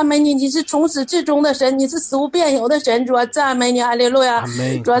赞美你，你是从始至终的神，你是死无变有的神。主啊，赞美你，哈利路亚。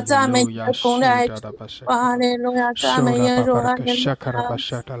主啊，赞美你的同在。哈利路亚，赞美耶稣。哈利路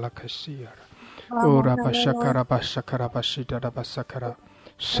亚。Ora bashakara bashakara bashidara basakara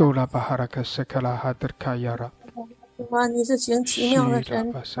sola baharaka sakala hadr kayara。主啊，你是行奇妙的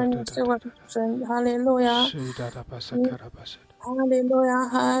神，你是我的神。哈利路亚。哈利路亚，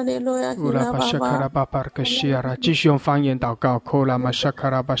哈利路亚，乌拉巴沙卡拉巴巴克西亚拉，继续用方言祷告。库拉马沙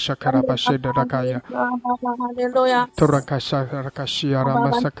卡拉巴沙卡拉巴西德拉卡亚，哈利路亚。图拉卡沙拉卡西亚拉马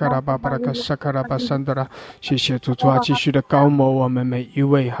沙卡拉巴巴克沙卡拉巴桑德拉，谢谢主，主啊，继续的高摩我们每一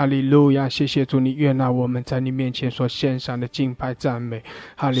位。哈利路亚，谢谢主，你悦纳我们在你面前所献上的敬拜赞美。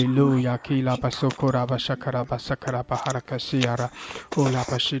哈利路亚，基拉巴苏库拉巴沙卡拉巴沙卡拉巴哈拉卡西亚拉，乌拉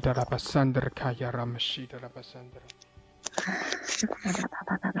巴西德拉巴桑德拉卡亚拉马西德拉巴桑德拉。是个哒哒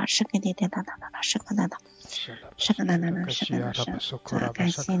哒哒哒，是个滴滴哒哒哒哒，是个哒哒，是个哒哒哒，是个哒哒。主啊，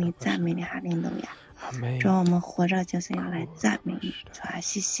感谢你，赞美你，哈利路亚。主啊，我们活着就是要来赞美你。主啊，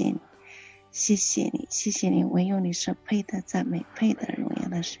谢谢你，谢谢你，谢谢你，唯有你是配得赞美、配得荣耀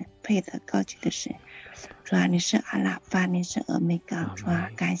的神，配得高举的神。主啊，你是阿拉法，你是俄梅嘎。主啊，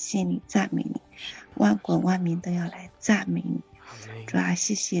感谢你，赞美你，万国万民都要来赞美你。主啊，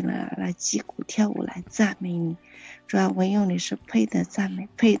谢谢了，来击鼓跳舞来赞美你。主啊，唯有你是配得赞美、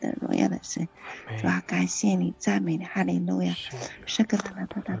配得荣耀的神。主啊，感谢你，赞美你，哈利路亚。是个哒哒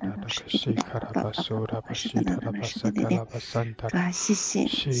哒哒哒哒，是个哒哒哒哒，是个哒哒哒，是个哒哒。主啊，谢谢你，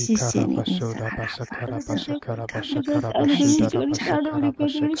谢谢你，你是阿拉法。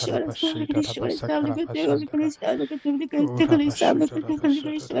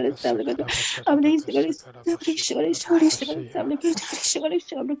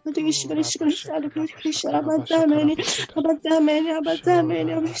阿爸赞美你，阿爸赞美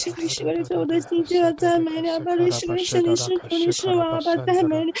你，阿爸是你是我的心就要赞美你，阿爸你是你是你是主你是我，阿爸赞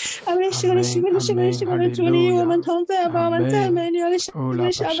美你，阿爸是你是你是你是我的主，你与我们同在，阿爸我们赞美你，阿爸是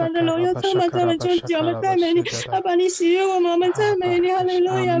你是阿爸的荣耀充满在我们中间，我们赞美你，阿爸你喜悦我们，我们赞美你，哈利路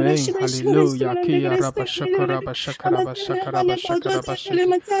亚，阿爸是你是你是我的那个的圣灵，阿爸把你宝座在这里，我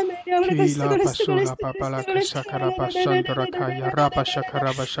们赞美你，阿爸是个的是个的是个的是个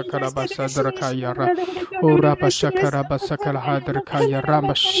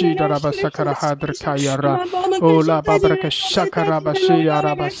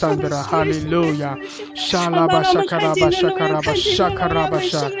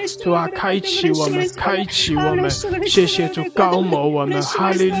主啊，开启我们，开启我们，谢谢主高摩我们，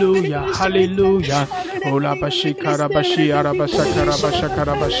哈利路亚，哈利路亚。哦拉巴西卡拉巴西阿拉巴萨卡拉巴萨卡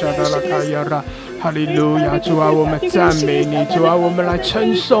拉巴萨达拉卡亚拉，哈利路亚，主啊，我们赞美你，主啊，我们来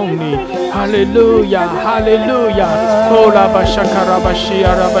称颂你，哈利路亚，哈利路亚。哦拉巴萨卡拉巴西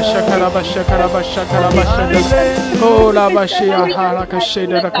阿拉巴萨卡拉巴萨卡拉巴萨卡拉巴萨达，哦拉巴西阿哈拉卡西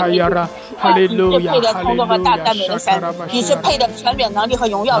达拉卡亚拉，哈利路亚，哈利路亚。你是配的权柄能力和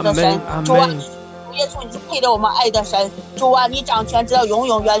荣耀的神，主啊。耶稣，你是配得我们爱的神，主啊，你掌权直到永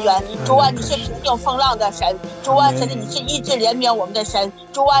永远远，主啊，你是平定风浪的神，主啊，神啊，你是医治怜悯我们的神，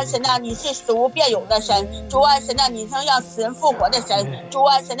主啊，神啊，你是死无变有的神，主啊，神啊，你能让死人复活的神，主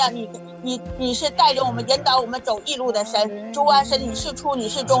啊，神啊，你是带领我们引导我们走义路的神，主啊，神，你是初你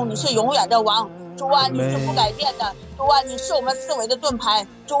是终你是永远的王，主啊，你是不改变的，主啊，你是我们思维的盾牌，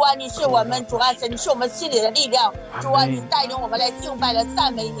主啊，你是我们主啊，神，你是我们心里的力量，主啊，你带领我们来敬拜来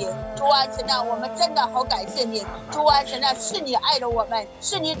赞美你，主啊，神啊，我们真的好感谢你，主啊，神啊，是你爱了我们，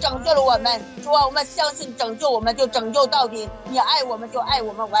是你拯救了我们，主啊，我们相信拯救我们就拯救到底，你爱我们就爱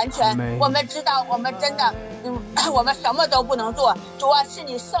我们完全，我们知道我们真的我们什么都不能做，主啊，是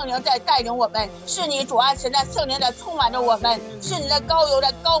你圣灵在带领我们，是你主啊，神啊，圣灵在充满着我们，是你的膏油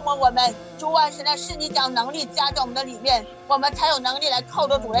在膏抹我们，主啊，神啊，是你将能力加在我们的里面，我们才有能力来靠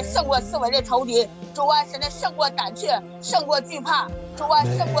着主来胜过四围的仇敌，主啊，神啊，胜过胆怯，胜过惧怕，主啊，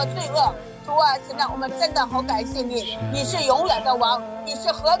胜过罪恶，主啊，神啊，我们真的好感谢你，你是永远的王，你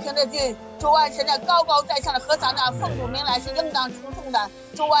是和平的君，主啊，神啊，高高在上的何尝那奉主名来是应当称颂的，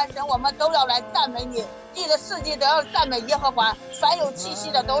主啊，神，我们都要来赞美你，地的四季都要赞美耶和华，凡有气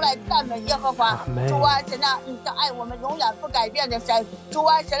息的都来赞美耶和华，主啊，神啊，你的爱我们永远不改变的神，主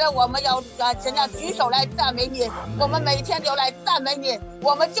啊，神啊，我们要神啊举手来赞美你，我们每天都来赞美你，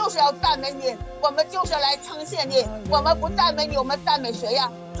我们就是要赞美你，我们就是来称谢你，我们不赞美你，我们赞美谁呀？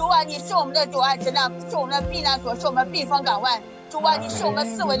主啊，你是我们的主啊，神啊，是我们的避难所，是我们避风港湾，主啊，你是我们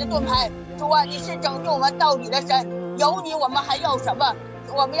思维的盾牌，主啊，你是拯救我们到底的神，有你我们还要什么？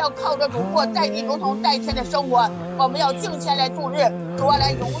我们要靠着主过在地如同在天的生活，我们要敬虔来度日，主啊，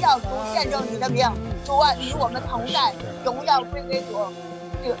来荣耀主，见证你的名，主啊，与我们同在，荣耀归给主，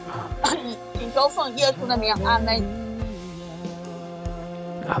请求奉耶稣的名，阿门。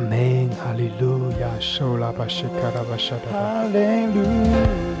阿门，哈利路亚，受拉巴西卡拉巴沙达达。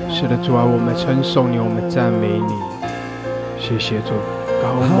是的，主啊，我们称颂你，我们赞美你，谢谢主，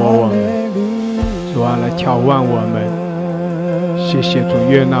高摩我们，主啊，来眺望我们。谢谢主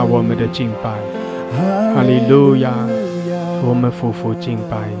悦纳我们的敬拜，哈利路亚，我们夫妇敬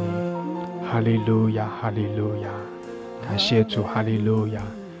拜你，哈利路亚，哈利路亚，感谢主，哈利路亚。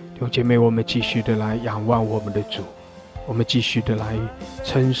弟兄姐妹，我们继续的来仰望我们的主，我们继续的来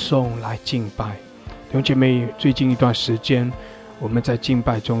称颂，来敬拜。弟兄姐妹，最近一段时间我们在敬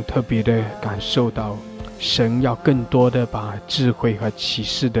拜中特别的感受到神要更多的把智慧和启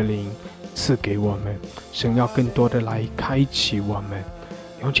示的灵赐给我们，神要更多的来开启我们。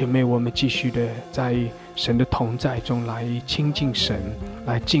弟兄姐妹，我们继续的在神的同在中来亲近神，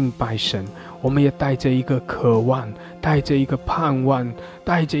来敬拜神。我们也带着一个渴望，带着一个盼望，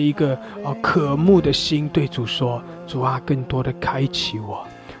带着一个渴慕的心对主说，主啊，更多的开启我，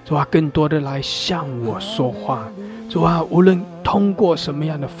主啊，更多的来向我说话，主啊，无论通过什么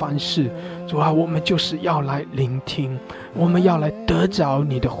样的方式，主啊，我们就是要来聆听，我们要来得着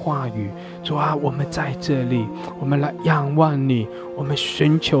你的话语，主啊，我们在这里，我们来仰望你，我们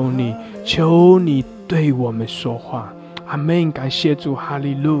寻求你，求你对我们说话。阿们，感谢主，哈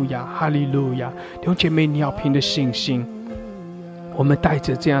利路亚，哈利路亚。弟兄姐妹，你要凭着信心，我们带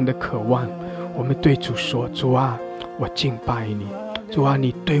着这样的渴望，我们对主说，主啊，我敬拜你，主啊，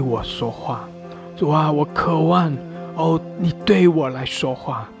你对我说话，主啊，我渴望你对我来说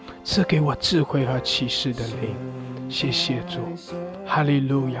话，赐给我智慧和启示的灵。谢谢主，哈利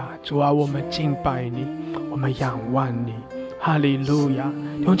路亚。主啊，我们敬拜你，我们仰望你，哈利路亚。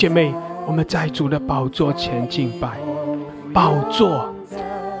弟兄姐妹，我们在主的宝座前敬拜，宝座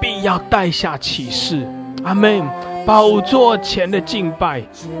必要带下启示，阿们。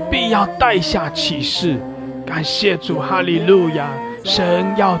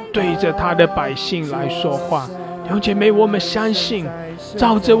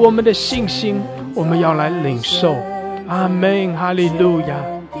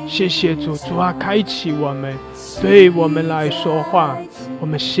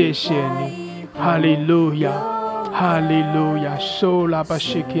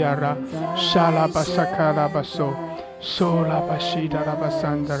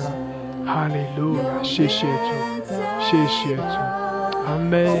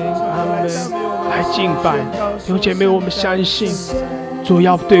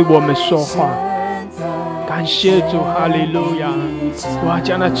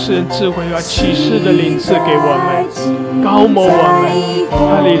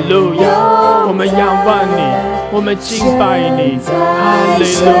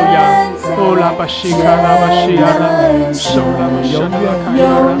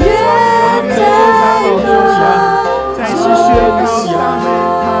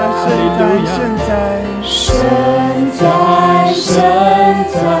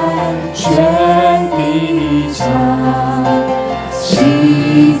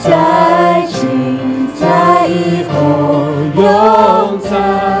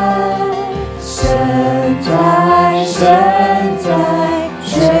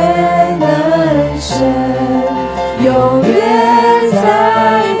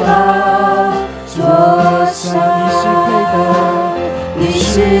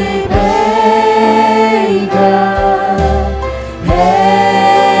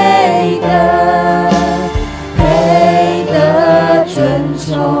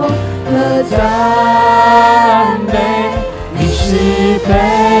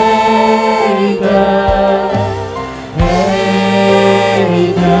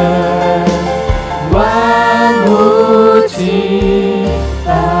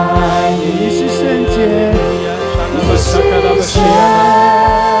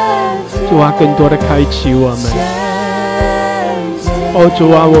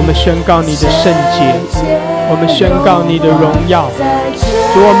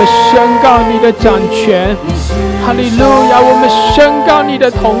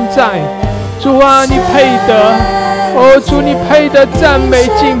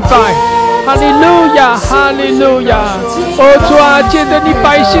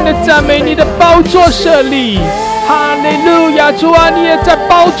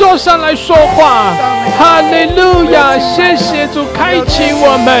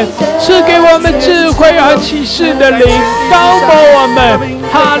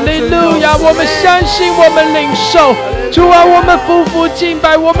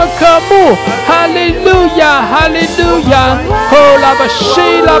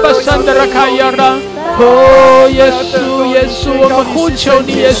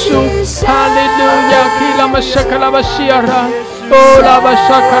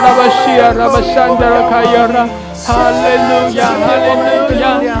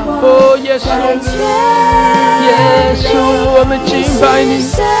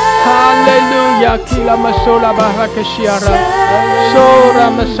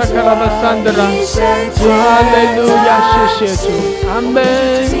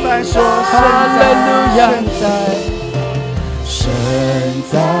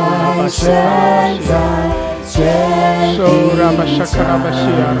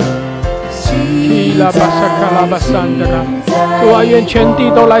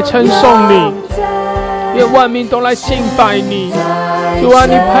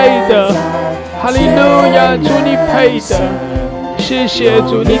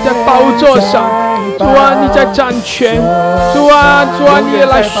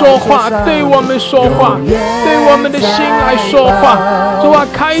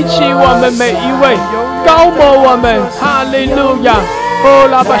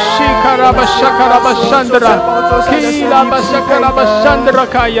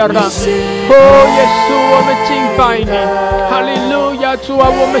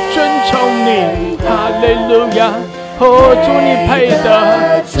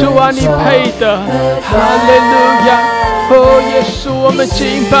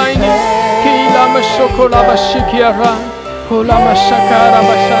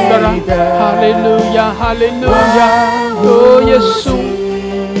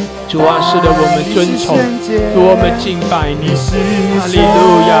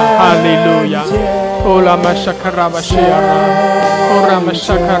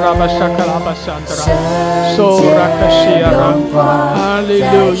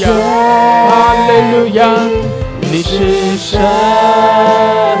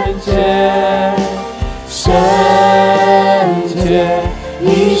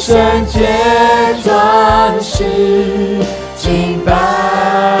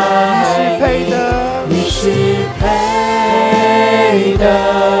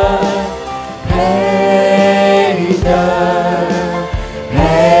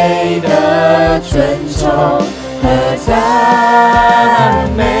尊崇和赞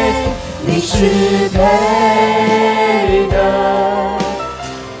美，你是配的，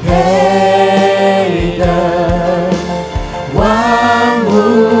万物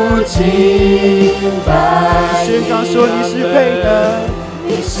敬拜。宣告说你是配的，你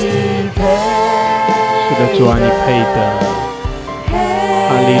是配。是的，主啊，你配的，哈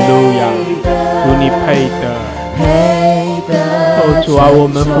利路亚，主你配的。主啊，我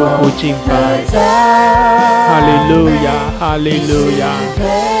们夫妇敬拜，哈利路亚，哈利路亚，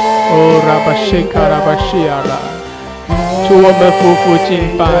哦，拉巴西卡拉巴西亚拉，主我们夫妇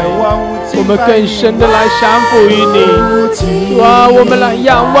敬拜，我们更深的来降服于你，主啊，我们来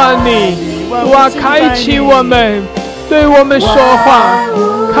仰望你，主啊，开启我们，对我们说话，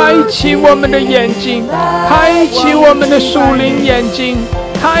开启我们的眼睛，开启我们的属灵眼睛，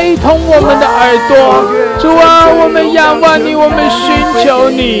开通我们的耳朵，主啊，我们仰望你，我们寻求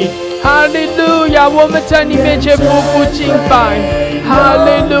你，哈利路亚，我们在你面前夫妇敬拜，哈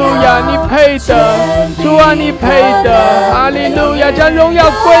利路亚，你配的，主啊，你配的，哈利路亚，将荣耀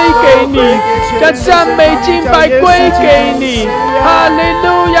归给你，将赞美敬拜归给你，哈利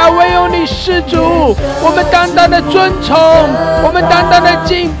路亚，唯有你是主，我们单单的尊崇，我们单单的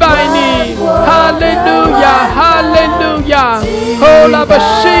敬拜你，哈利路亚，哈利路亚，哦，拉巴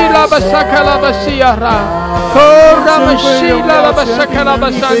西拉巴萨卡拉巴西亚拉，哦，拉巴西拉巴萨卡拉巴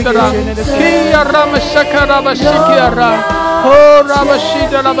桑德拉，基亚拉巴萨卡拉巴西基亚拉，哦，拉巴西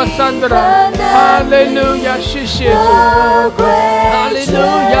的拉巴桑德拉，哈利路亚，谢谢主，哈利路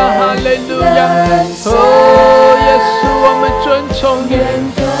亚，哈利路亚，哦，耶稣，我们尊崇你，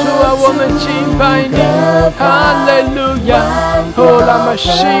主啊，我们敬拜你，哈利路亚，哦，拉巴西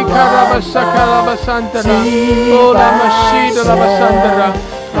卡拉巴萨卡拉巴桑德拉，哦，拉巴西的拉巴桑德拉。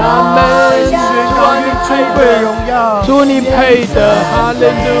阿门，宣告你尊贵荣耀，主你配的，哈利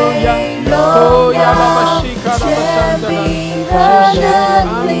路亚，哦呀拉巴西卡拉巴桑德拉，谢谢主，阿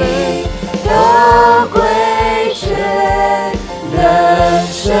门，都归神的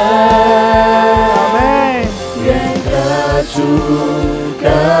神，阿门，愿各主各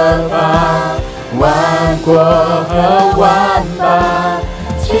方，万国和万邦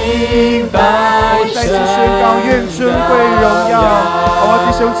敬拜神，再次宣告愿尊贵荣耀。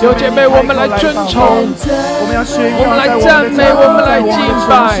弟兄姐妹，我们来尊崇，我们要宣告，我们来赞美，我们来敬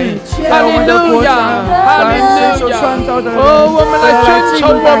拜，哈利路亚，哈利路亚！哦，我们来尊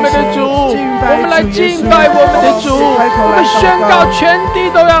崇我们的主，我们来敬拜我们的主，我们宣告全地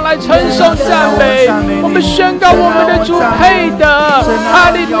都要来称颂赞美，我们宣告我们的主配的，哈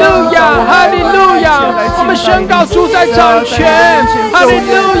利路亚，哈利路亚！我们宣告主在掌权，哈利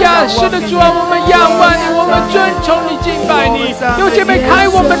路亚！是的，主啊，我们仰望你，我们尊崇你，敬拜你，有姐妹开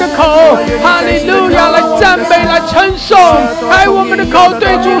我们的口，哈利路亚，来赞美，来称颂，开我们的口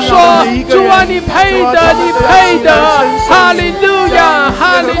对主说，主啊，你配的，你配的，哈利路亚，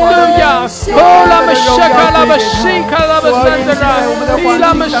哈利路亚，哦，拉巴西卡拉巴西卡拉巴桑德拉，伊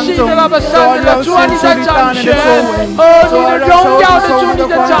拉巴西的拉巴桑德拉，主啊，你在掌权，哦，你的荣耀的主，你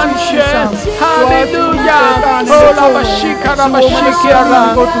的掌权，哈利路亚，哦，拉巴西卡拉巴西卡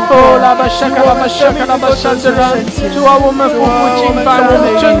拉，哦，拉巴西卡拉巴西卡拉巴桑德拉，主啊，我们夫妇敬拜，我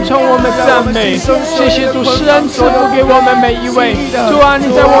们尊崇，我们赞美，谢谢主施恩赐福给我们每一位，主啊，你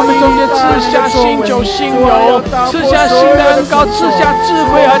在我们中间赐下新酒新油，赐下新的恩膏，赐下智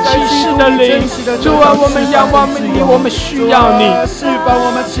慧和启示的灵，主啊，我们仰望你，我们需要你，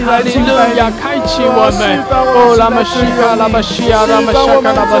哈利路亚，开启我们，哦，拉玛西卡拉巴西亚，拉玛西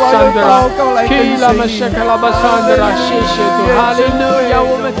卡拉巴桑德拉，基拉玛西卡拉巴桑德拉，谢谢主，哈利路亚，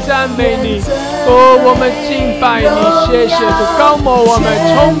我们赞美你，哦，我们敬拜你，谢谢主，高摩我们，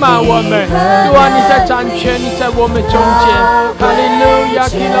充满我们，主啊，你在掌权，你在我们中间，哈利路亚，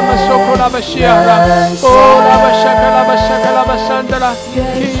基拉玛索库拉巴西亚拉，哦，拉巴西卡拉巴西卡拉巴桑德拉，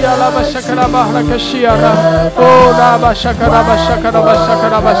基亚拉巴西卡拉巴哈拉克西亚拉，哦，拉巴西卡拉巴西卡拉巴西卡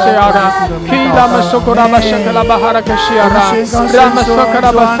拉巴西亚拉，基拉玛索库拉巴西卡拉巴哈拉克西亚拉，拉玛索卡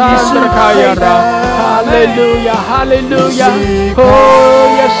拉巴桑德卡亚拉，哈利路亚，哈利路亚，哦，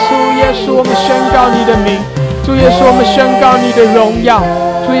耶稣，耶稣，我们宣告你的名。主耶稣，我们宣告你的荣耀；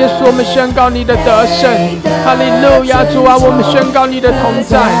主耶稣，我们宣告你的得胜。哈利路亚！主啊，我们宣告你的同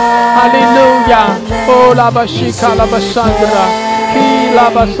在。哈利路亚！哦，拉巴西卡拉巴桑德拉，基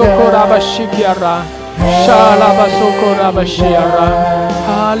拉巴索科拉巴西基亚拉，沙拉巴索科拉巴西亚拉。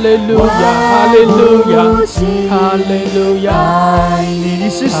哈利路亚！哈利路亚！哈利路亚！你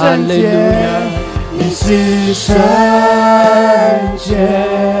是圣洁，你是圣洁。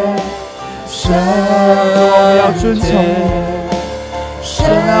神，我们要尊崇，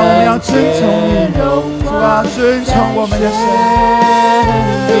尊崇你，主啊，尊崇我们的神，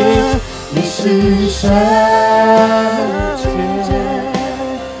你是圣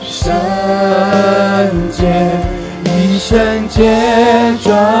洁，以圣洁装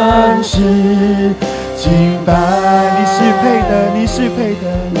饰敬拜，你是配的，你是配的，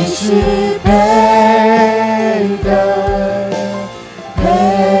你是配的，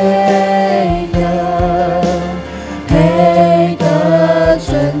配的尊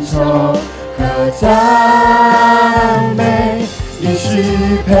崇和赞美，你是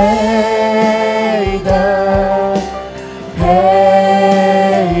配的，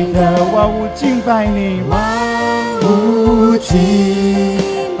万物敬拜你，万物敬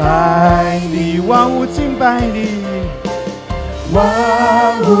拜你，万物敬拜你，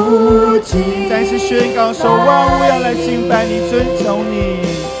万物敬，再次宣告说，万物要来敬拜你，尊崇你。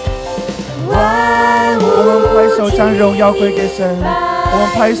万物，我们拍手将荣耀归给神，我们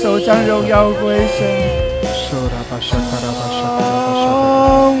拍手将荣耀归神。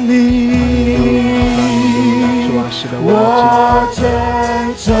我尊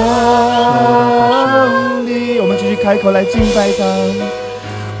崇你，我们继续开口来敬拜他。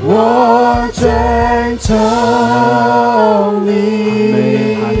我尊崇你，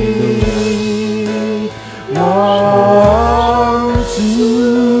我主，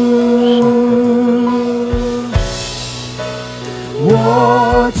我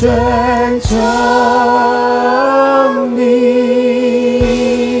尊崇你，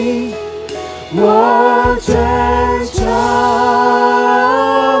我尊崇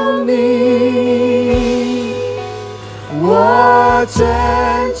你，我尊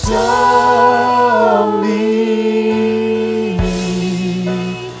崇你，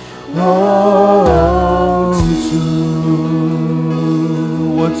哦主，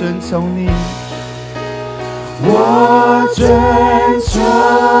我尊崇你，我尊崇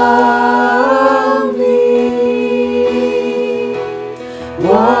你，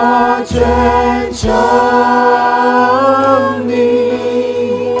我尊崇你，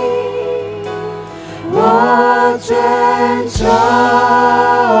我尊崇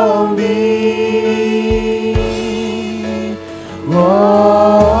你，哦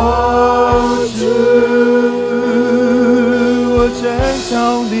主，我尊崇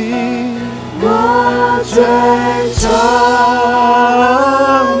你，我尊崇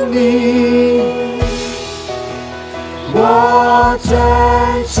你，我尊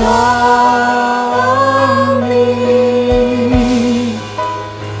崇你，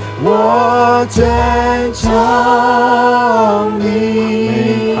我尊崇你，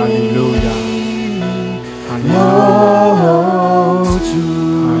哈利路亚，哈利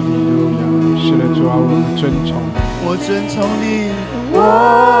路亚，是的，主啊，我们尊崇你，我尊崇你，我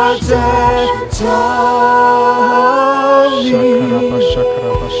尊崇你，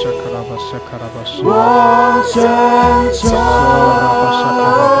我尊崇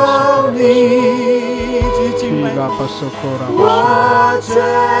你，继续敬拜，我尊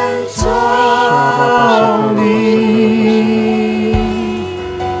崇你，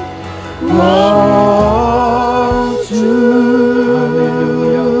我主，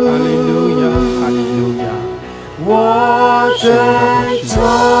哈利路亚，哈利路亚，我尊崇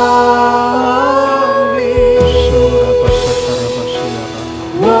你，我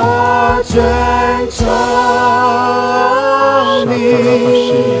尊崇你，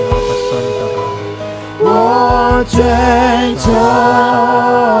我尊崇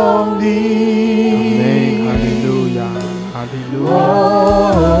你，哈利路亚，哈利路亚，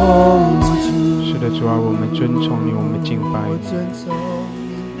是的，主啊，我们尊崇你，我们敬拜你，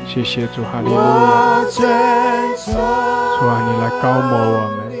谢谢主，哈利路亚，主啊，你来高摩我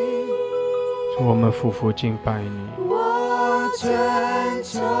们，主，我们夫妇敬拜你，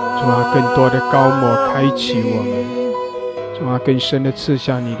主啊，更多的高摩开启我们，主啊，更深的赐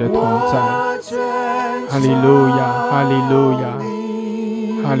下你的同在，哈利路亚，哈利路亚，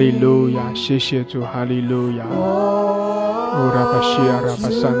哈利路亚，谢谢主，哈利路亚，乌拉巴西亚拉巴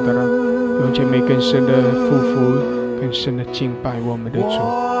桑德拉，用姐妹更深的夫妇，更深的敬拜我们的主，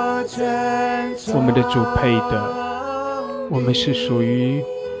我们的主配的，我们是属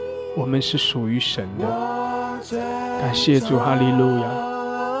于神的，感谢主，哈利路亚，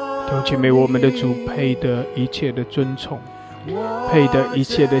弟兄姐妹，我们的主配的一切的尊崇，配的一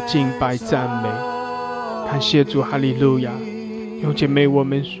切的敬拜赞美，感谢主，哈利路亚，弟兄姐妹，我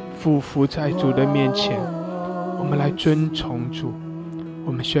们匍匐在主的面前，我们来尊崇主，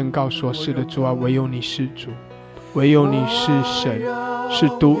我们宣告说，是的，主啊，唯有你是主，唯有你是神，是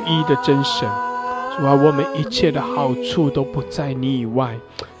独一的真神，主啊，我们一切的好处都不在你以外，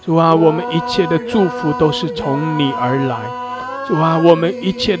主啊，我们一切的祝福都是从你而来，主啊，我们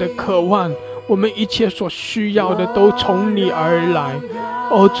一切的渴望，我们一切所需要的都从你而来。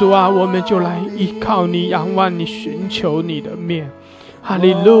主啊，我们就来依靠你，仰望你，寻求你的面。哈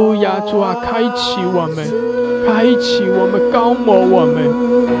利路亚！主啊，开启我们，开启我们，高摩我们。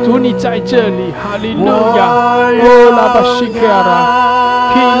主，你在这里，哈利路亚！拉巴西卡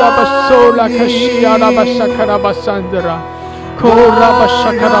拉，基拉巴索拉卡西亚拉巴萨卡拉巴桑德拉，科拉巴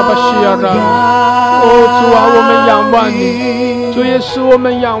萨卡拉巴西亚拉。主啊，我们仰望你，主耶稣，我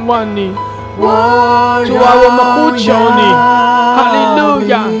们仰望你。主啊，我们呼求你，哈利路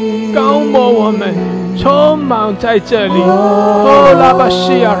亚！高摩我们。充满在这里，拉巴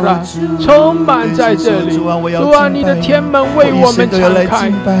西亚拉，充满在这里。主啊，你的天门为我们敞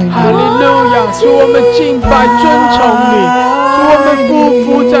开，哈利路亚！主，我们敬拜尊崇你，主，我们匍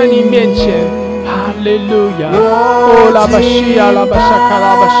匐在你面前，哈利路亚！拉巴西亚拉巴萨卡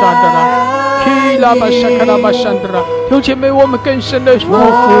拉巴沙德拉，拉巴沙卡拉巴沙德拉。弟兄姐妹，我们更深的匍匐，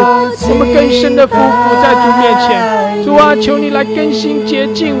我们更深的匍匐在主面前。主啊，求你来更新洁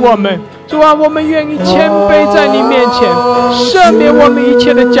净我们。主啊，我们愿意谦卑在你面前，赦免我们一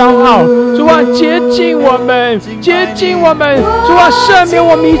切的骄傲。主啊，洁净我们，洁净我们。主啊，赦免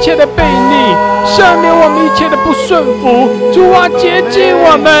我们一切的悖逆，赦免我们一切的不顺服。主啊，洁净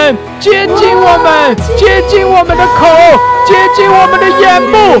我们，洁净我们，洁净我们的口，洁净我们的眼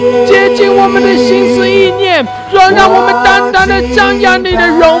目，洁净我们的心思意念。主啊，让我们单单的张扬你的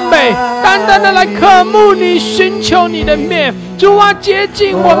荣美，单单的来渴慕你，寻求你的面。主啊，洁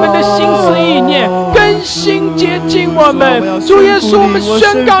净我们的心思意念，更新洁净我们。主耶稣，我们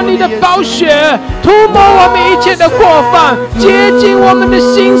宣告你的宝血涂抹我们一切的过犯，洁净我们的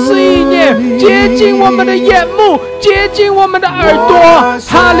心思意念，洁净我们的眼目，洁净我们的耳朵。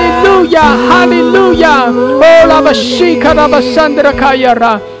哈利路亚，哈利路亚！拉巴西卡拉巴山德拉卡亚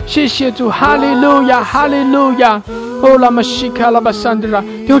拉，谢谢主，哈利路亚，哈利路亚！拉玛西卡拉巴山德拉，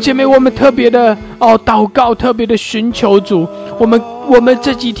弟兄姐妹，我们特别的祷告，特别的寻求主。我们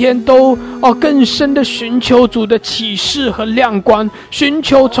这几天都更深的寻求主的启示和亮光，寻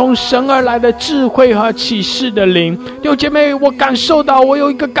求从神而来的智慧和启示的灵。弟兄姐妹，我感受到我有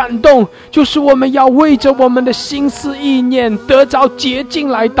一个感动，就是我们要为着我们的心思意念得着洁净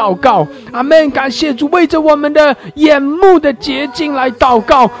来祷告。阿们，感谢主，为着我们的眼目的洁净来祷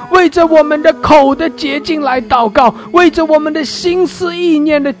告，为着我们的口的洁净来祷告，为着我们的心思意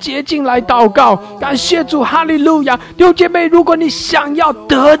念的洁净来祷告。感谢主，哈利路亚！弟兄姐妹，如果你想要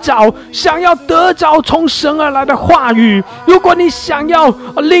得着从神而来的话语，如果你想要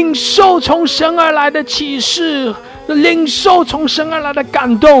领受从神而来的启示，领受从神而来的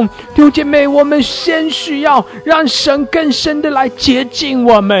感动，弟兄姐妹，我们先需要让神更深的来洁净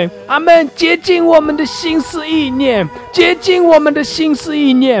我们。阿们，洁净我们的心思意念，洁净我们的心思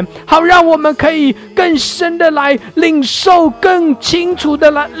意念，好让我们可以更深的来领受，更清楚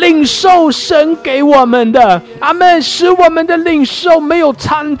的来领受神给我们的。阿们，使我们的领受没有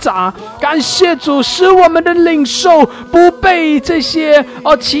掺杂。感谢主，使我们的领受不被这些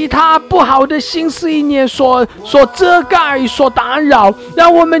其他不好的心思意念所遮盖，所打扰，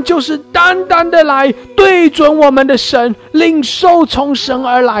让我们就是单单的来对准我们的神，领受从神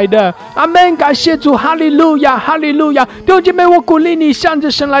而来的。阿们，感谢主，哈利路亚，哈利路亚！弟兄姐妹，我鼓励你向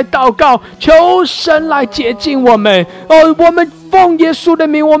着神来祷告，求神来洁净我们。我们奉耶稣的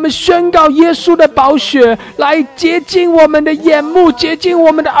名，我们宣告耶稣的宝血来洁净我们的眼目，洁净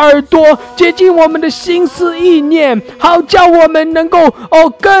我们的耳朵，洁净我们的心思意念，好叫我们能够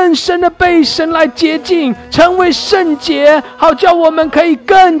更深的被神来洁净，成为圣洁，好叫我们可以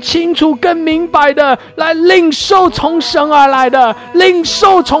更清楚更明白的来领受从神而来的，领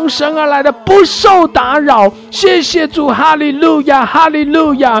受从神而来的，不受打扰。谢谢主，哈利路亚，哈利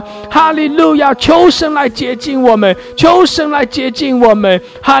路亚，哈利路亚！求神来洁净我们，求神来洁净我们，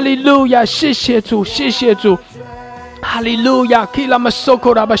哈利路亚！谢谢主，谢谢主，哈利路亚！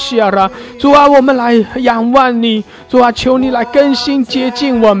主啊，我们来仰望你，主啊，求你来更新洁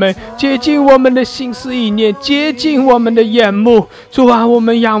净我们，洁净我们的心思意念，洁净我们的眼目。主啊，我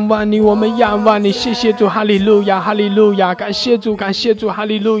们仰望你，我们仰望你。谢谢主，哈利路亚，哈利路亚！感谢主，感谢主，哈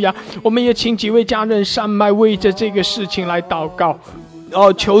利路亚！我们也请几位家人上麦，为着这个事情来祷告。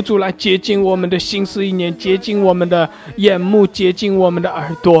求主来洁净我们的心思意念，洁净我们的眼目，洁净我们的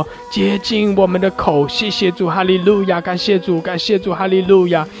耳朵，洁净我们的口。谢谢主，哈利路亚！感谢主，感谢主，哈利路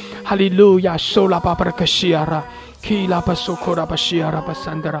亚，哈利路亚！收拉巴巴的克西亚拉，基拉巴索库拉巴西亚拉巴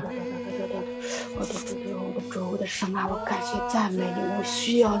桑德拉。主的神啊，我感谢赞美你，我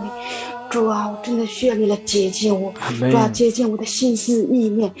需要你，主啊，我真的需要你来洁净我，主啊，洁净我的心思意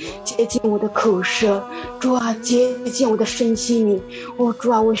念，洁净我的口舌，主啊，洁净我的身心灵。哦，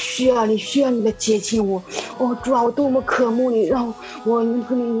主啊，我需要你，需要你来洁净我。哦，主啊，我多么渴慕你，让我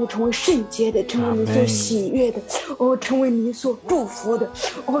能够成为圣洁的，成为你所喜悦的，哦，成为你所祝福的。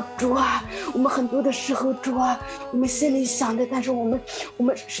哦，主啊，我们很多的时候，主啊，我们心里想的，但是我们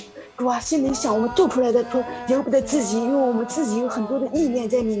主啊，心里想我们做出来的由不得自己，因为我们自己有很多的意念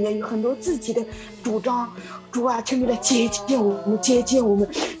在里面，有很多自己的主张。主啊，求你来接近我们，接近我们。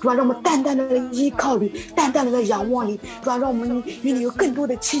主啊，让我们淡淡的依靠你，淡淡的仰望你。主啊，让我们与你有更多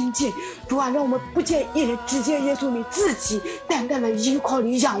的亲近。主啊，让我们不见一人，只见耶稣你自己，淡淡的依靠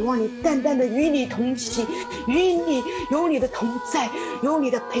你，仰望你，淡淡的与你同行，与你有你的同在，有你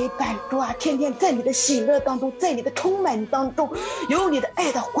的陪伴。主啊，天天在你的喜乐当中，在你的充满当中，有你的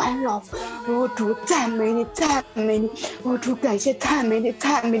爱的环绕。哦，主，赞美你，赞美你。哦，主，感谢赞美你，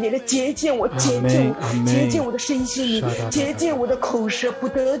赞美你的洁净我，洁净我，洁净我的身心灵，洁净我的口舌，不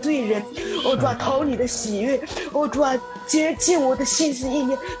得罪人。哦，主啊，讨你的喜悦。哦，主啊，洁净我的心思意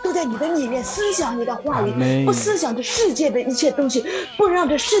念，都在你的里面，思想你的话语，不思想这世界的一切东西，不让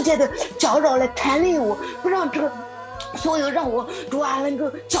这世界的搅扰来缠累我，不让这个所有让我主啊能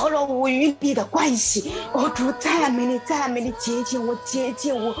够搅扰我与你的关系。哦，主，赞美你，赞美你，洁净我，洁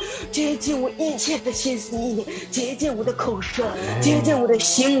净我，洁净我一切的心思意念，洁净我的口舌，洁净我的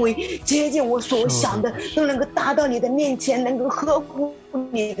行为，洁净我所想的都能够达到你的面前，能够合乎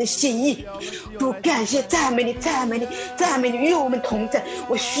你的心意。主，感谢赞美你，赞美你，赞美你，与我们同在。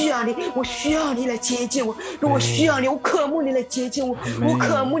我需要你，我需要你来接近我。我需要你，我渴慕你来接近我，我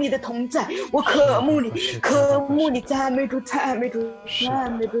渴慕你的同在，我渴慕你，渴慕你。赞美主，赞美主，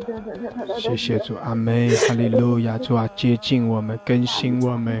赞美主，谢谢主，阿门，哈利路亚。主啊，接近我们，更新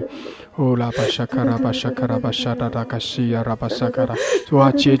我们。哦，拉巴沙卡拉巴沙卡拉巴沙达达卡西亚拉巴沙卡拉。主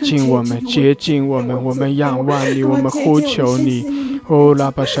啊，接近我们，接近我们，我们仰望你，我们呼求你。哦，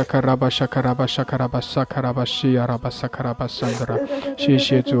拉巴沙卡拉巴沙卡拉巴沙卡拉巴沙卡拉巴西亚拉巴沙卡拉巴桑德拉。谢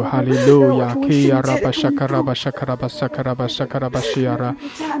谢主，哈利路亚。基亚拉巴沙卡拉巴沙卡拉巴沙卡拉巴沙卡拉巴西亚拉。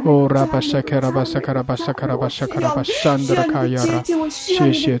哦，拉巴沙卡拉巴沙卡拉巴沙卡拉巴沙卡拉巴桑德拉卡亚拉。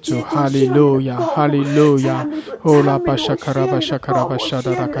谢谢主，哈利路亚，哈利路亚。哦，拉巴沙卡拉巴沙卡拉巴沙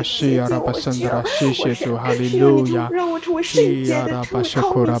达拉卡西亚拉巴桑德拉。谢谢主，哈利路亚。基亚拉巴沙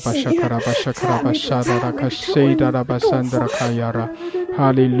库拉巴沙卡拉巴沙卡拉巴沙达拉卡西达拉巴桑德拉卡亚拉。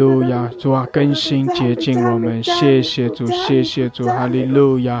哈利路亚，主啊，更新洁净我们，谢谢主，谢谢主，哈利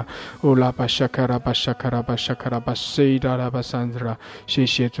路亚。哦，拉巴沙卡拉巴沙卡拉巴沙卡拉巴西达拉巴桑德拉。谢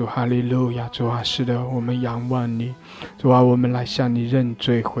谢主，哈利路亚。主啊，是的，我们仰望你。主啊，我们来向你认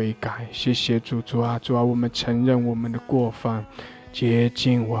罪悔改。谢谢主，主啊，主啊，我们承认我们的过犯，洁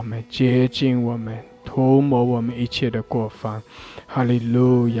净我们，洁净我们，涂抹我们一切的过犯。哈利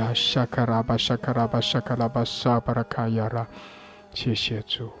路亚，沙卡拉巴沙卡拉巴沙卡拉巴沙巴拉卡亚拉。谢谢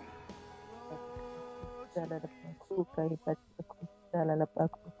主。来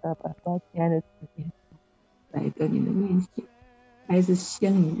到你的面前，孩子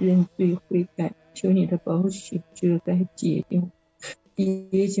向你认罪悔改，求你的宝血遮盖洁净我，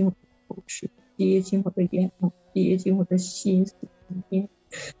洁净我的口舌，洁净我的眼目，洁净我的心思意念。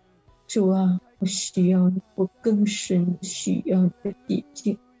主啊，我需要你，我更深需要你的洁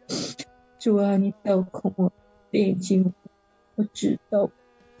净。主啊，你刀控我，炼净我。我知道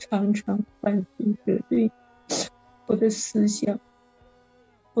常常犯罪得罪，我的思想，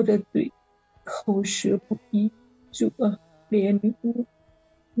我的嘴，口舌不一。主啊，怜悯我，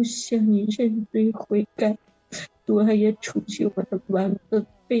我向你认罪悔改。主啊，也除去我的顽恶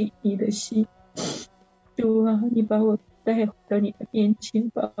悖逆的心。主啊，你把我带回到你的面前，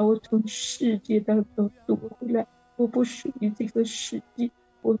把我从世界当中夺回来。我不属于这个世界，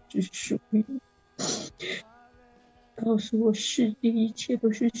我只属于你。告诉我，世界一切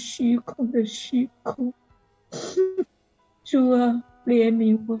都是虚空的虚空。主啊，怜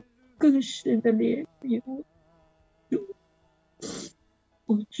悯我，更深的怜悯我。主，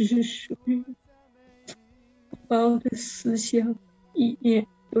我只属于你，把我的思想意念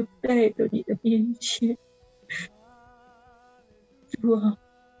都带到你的面前。主啊，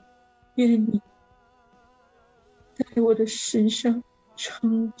愿你在我的身上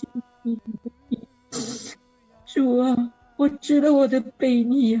成就你的意。主啊，我知道我的悖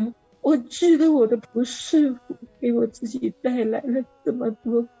逆啊，我知道我的不顺服，给我自己带来了这么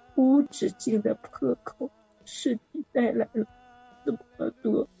多无止境的破口，是你带来了这么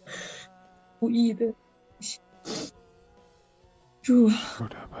多不义的。主啊，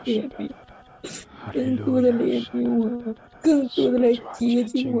怜悯，更多的怜悯我，更多的来接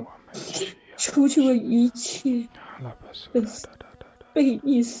近我，除去我一切悖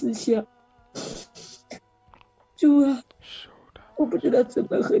逆思想。主啊，我不知道怎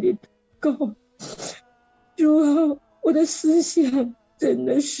么和你告。主啊，我的思想真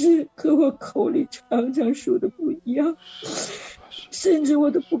的是和我口里常常说的不一样，甚至我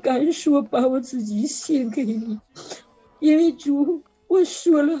都不敢说把我自己献给你，因为主，我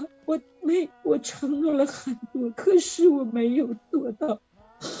说了，我承诺了很多，可是我没有做到。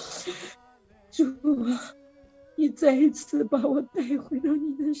主啊，你再一次把我带回到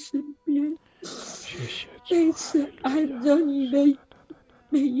你的身边，再一次按照你的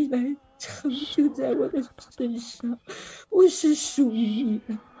美意来成就在我的身上。我是属于你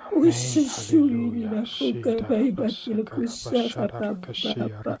的，我是属于你的。我该拜巴提了库沙哈巴巴，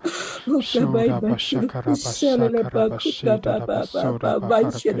我该拜巴提了库沙了来巴库嘎巴巴巴巴，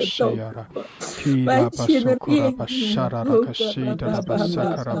完全的道路，完全的炼狱，我嘎巴巴巴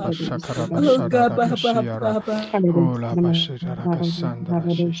巴，我嘎巴巴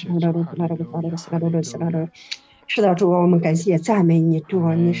巴巴。是的，主啊，我们感谢赞美你，主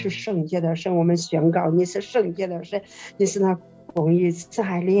啊，你是圣洁的神，我们宣告你是圣洁的神，你是那公义慈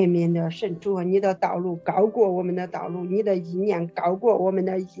爱怜悯的神，主啊，你的道路高过我们的道路，你的意念高过我们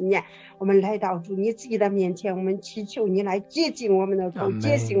的意念。我们来到主你自己的面前，我们祈求你来洁净我们的口，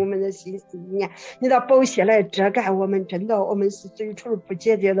洁净我们的心思意念，你的宝血来遮盖我们。真的，我们是最初不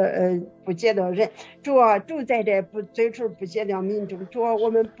洁净的不洁的人，主啊，住在这最初不洁的民中，主啊，我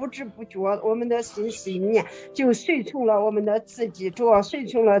们不知不觉我们的心思意念就随从了我们的自己，主啊，随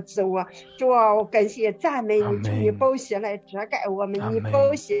从了自我。主啊，我感谢赞美你，求你宝血来遮盖我们，你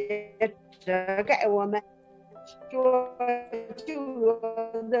宝血遮盖我们。说就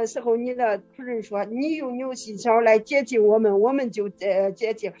的时候，你的仆人说，你用牛细条来接近我们，我们就接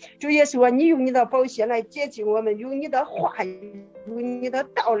近。主也说，你用你的宝血来接近我们，用你的话语，用你的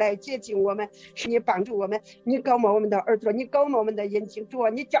道来接近我们，是你帮助我们，你高摩我们的耳朵，你高摩我们的眼睛。主，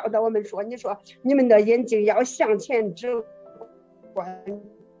你教导我们说，你说你们的眼睛要向前直观。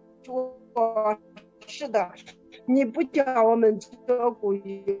主，是的。你不叫我们左顾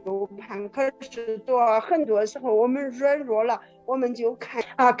右盼，可是很多时候我们软弱了，我们就看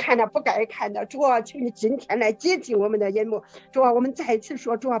了不该看的。主啊，求你今天来洁净我们的眼目。主啊，我们再次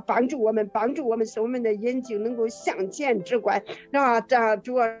说，主啊，帮助我们，使我们的眼睛能够向前直观。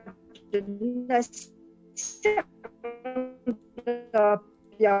主啊，真的向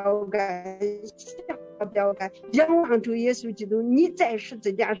标杆，仰望主耶稣基督，你在十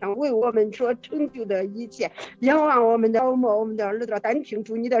字架上为我们所成就的一切，仰望我们的耳朵，单听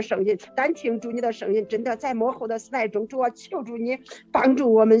主你的声音，真的在末后的时代中，主啊，求主你帮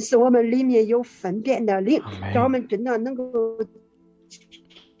助我们，使我们里面有分辨的灵，让我们真的能够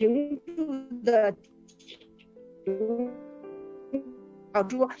清楚的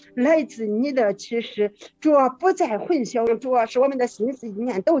主来自你的启示，主不再混淆，主使我们的心思意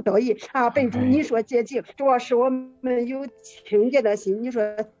念都得以被主你所洁净，主使我们有清洁的心。你说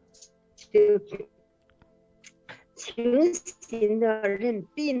清心的人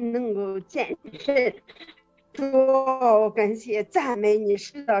必能够见神。主，感谢赞美你，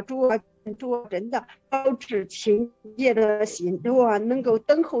是的，主真的保持清洁的心，主啊，能够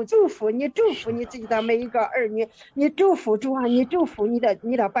等候祝福你自己的每一个儿女，你祝福主啊，你祝福你的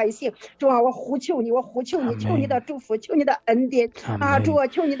百姓，主啊，我呼求你，求你的祝福，求你的恩典主啊，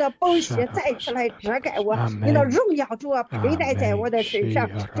求你的宝血再次来遮盖我，你的荣耀主啊佩戴在我的身上，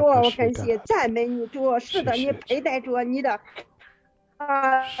主啊，我感谢赞美你，主啊，是的，你佩戴着你的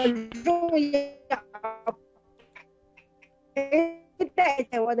荣耀戴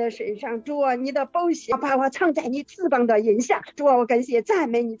在我的身上，主啊，你的宝血把我藏在你翅膀的荫下，主啊，我感谢赞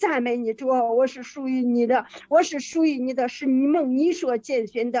美你，主啊，我是属于你的，是你蒙你所拣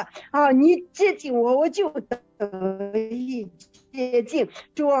选的你接近我，我就得以洁净。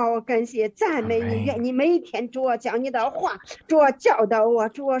主啊，我感谢赞美你，愿你每一天主啊将你的话主啊教导我，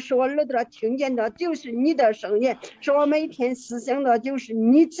主啊使我耳朵听见的就是你的声音，使我每天思想的就是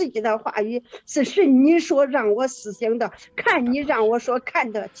你自己的话语，是你所让我思想的，看你让我所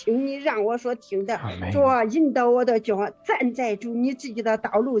看的，听你让我所听的。主啊，引导我的脚站在主你自己的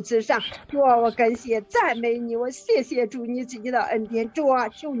道路之上。主啊，我感谢赞美你，我谢谢主你自己的恩典。主啊，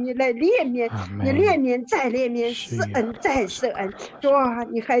求你来怜悯，你怜悯再怜悯，施恩再施恩。主啊，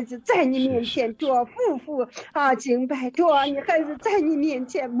你孩子在你面前，主啊，夫妇敬拜，主啊，你孩子在你面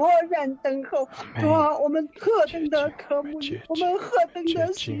前默然等候。主啊，我们何等的渴慕你，我们何等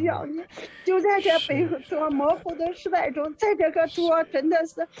的需要你。就在这背后主啊模糊的时代中，在这个主啊真的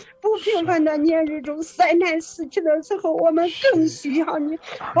是不平凡的年日中，灾难时期的时候，我们更需要你。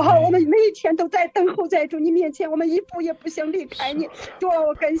我们每一天都在等候在主你面前，我们一步也不想离开你。主啊，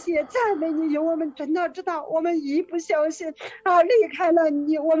我感谢赞美你，因为我们真的知道我我们一不小心离开了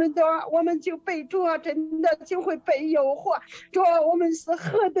你，我们就被主真的就会被诱惑。主我们是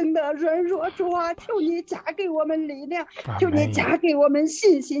何等的软弱，主求你加给我们力量，求你加给我们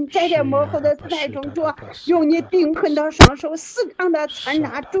信心，在这幕后的时代中，主用你定恒的双手时常的参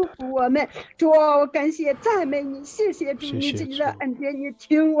纳祝福我们。主我感谢赞美你，谢谢主你自己的恩典，你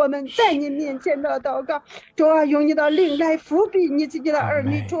听我们在你面前的祷告。主用你的灵来覆庇你自己的儿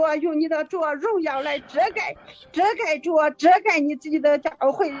女，主用你的荣耀来遮盖遮盖你自己的教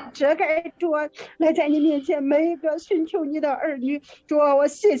会，遮盖来在你面前每一个寻求你的儿女。主我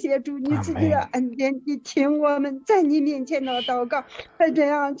谢谢主你自己的恩典，你听我们在你面前的祷告，再这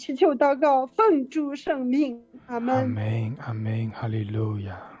样祈求祷告，奉主圣名，阿门。阿门，阿门，哈利路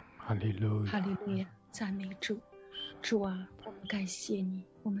亚，哈利路亚，哈利路亚，赞美主。主啊，我们感谢你，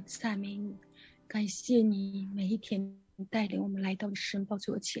我们赞美你，感谢你每一天带领我们来到神宝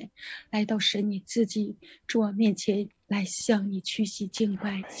座前，来到神你自己主啊面前，来向你屈膝敬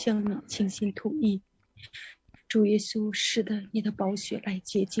拜，向你倾心吐意。主耶稣，是的，你的宝血来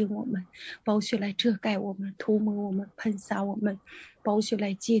洁净我们，宝血来遮盖我们，涂抹我们，喷洒我们，宝血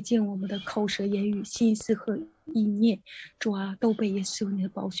来洁净我们的口舌言语心思和意念。主啊，都被耶稣你的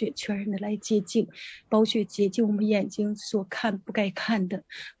宝血全然的来洁净，宝血洁净我们眼睛所看不该看的，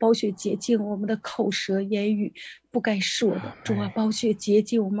宝血洁净我们的口舌言语不该说的。主啊，宝血洁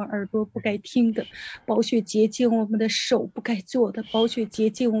净我们耳朵不该听的，宝血洁净我们的手不该做的，宝血洁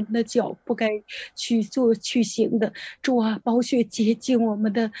净我们的脚不该去做去行的。主啊，宝血洁净我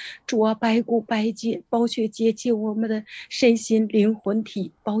们的主啊白骨白洁，宝血洁净我们的身心灵魂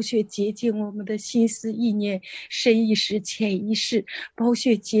体，宝血洁净我们的心思意念深意识潜意识，宝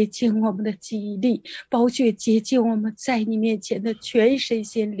血洁净我们的记忆力，宝血洁净我们在你面前的全身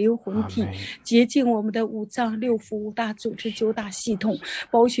心灵魂体，洁净我们的五脏六腑五大组织九大系统，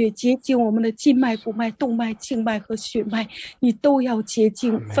宝血洁净我们的筋脉骨脉动脉静脉和血脉，你都要洁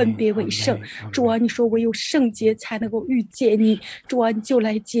净分别为圣。主啊，你说唯有圣洁才能够遇见你，主啊，你就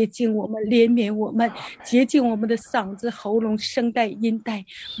来洁净我们，怜悯我们，洁净我们的嗓子喉咙声带音带，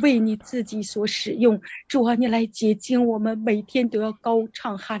为你自己所使用。主啊，你来洁净我们，每天都要高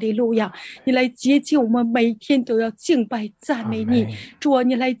唱哈利路亚，你来洁净我们，每天都要敬拜赞美你。主啊，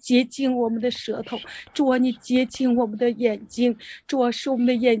你来洁净我们的舌头，主啊，你洁净我们的眼睛，主啊，使我们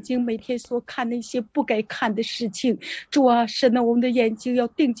的眼睛每天所看那些不该看的事情。主啊，神啊，我们的眼睛要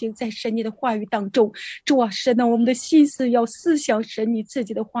定睛在神你的话语当中。主啊，神啊，我们的心思要思想神你自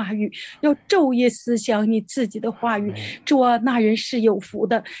己的话语，要昼夜思想你自己的话语。主啊，那人是有福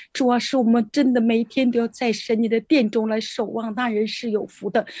的。主啊，是我们真的每天都要在神你的殿中来守望，那人是有福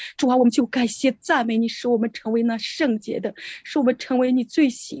的。主啊，我们就感谢赞美你，使我们成为那圣洁的，使我们成为你最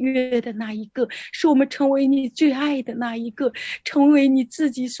喜悦的那一个，使我们成为你最爱的那一个，成为你自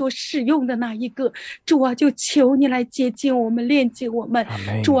己所使用的那一个。主啊，就求你来洁净我们，炼净我们。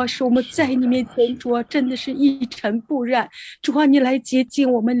主啊，使我们在你面前，主啊，真的是一尘不染。主啊，你来洁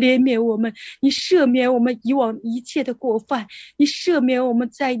净我们，怜悯我们，你赦免我们以往一切的过犯，你赦免我们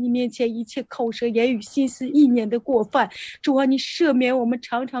在你面前一切口舌言语心思意念的过犯。主啊，你赦免我们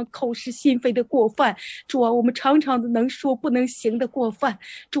常常口是心非的过犯。主啊，我们常常的能说不能行的过犯。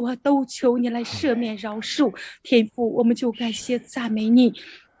主啊，都求你来赦免饶恕。天父，我们就感谢赞美你。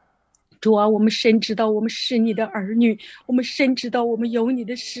主啊，我们深知道我们是你的儿女，我们深知道我们有你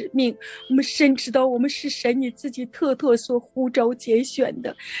的使命，我们深知道我们是神你自己特所呼召拣选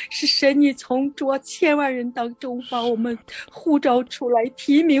的，是神你从主啊千万人当中把我们呼召出来，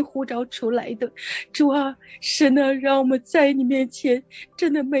提名呼召出来的。主啊，神啊，让我们在你面前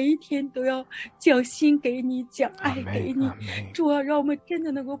真的每一天都要将心给你，将爱给你。主啊，让我们真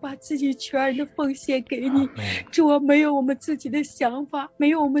的能够把自己全然的奉献给你。主啊，没有我们自己的想法，没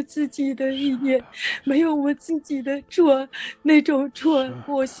有我们自己的意念，没有我们自己的主啊那种主啊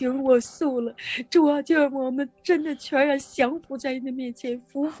我行我素了。主啊，就让我们真的全然降服在你的面前，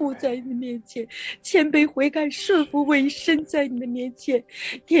服服在你的面前，谦卑悔改顺服委身在你的面前。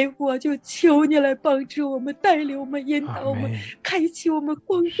天父啊，就求你来帮助我们，带领我们，引导我们，开启我们，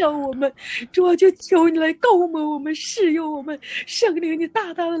光照我们。主啊，就求你来膏抹我们，使用我们，圣灵你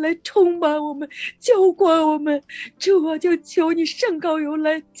大大的来充满我们，浇灌我们。主啊，就求你圣膏油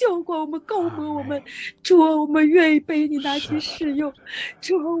来浇灌我们，膏抹我们。主啊，我们愿意被你拿去使用。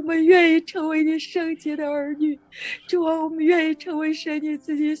主啊，我们愿意成为你圣洁的儿女。主啊，我们愿意成为神你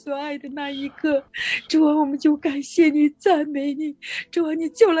自己所爱的那一个。主啊，我们就感谢你，赞美你。主啊，你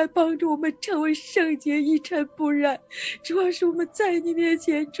就来帮助我们成为圣洁，一尘不染。主啊，是我们在你面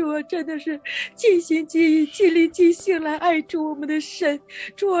前，主啊，真的是尽心尽意尽力尽性来爱主我们的神。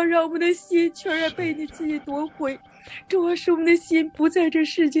主啊，让我们的心全然被你自己夺回。主啊，使我们的心不在这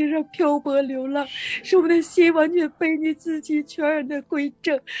世界上漂泊流浪，使我们的心完全被你自己全然的归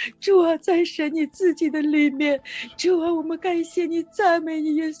正。主啊，在神你自己的里面。主啊，我们感谢你，赞美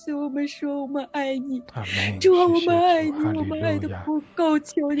你，耶稣，我们说我们爱你。主啊，我们爱你，我们爱的不够，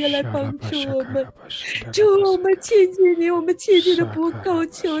求你来帮助我们。主啊，我们亲近你，我们亲近的不够，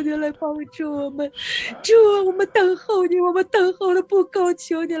求你来帮助我们。主啊，我们等候你，我们等候的不够，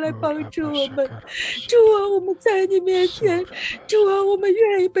求你来帮助我们。主啊，我们在你面前，主啊，我们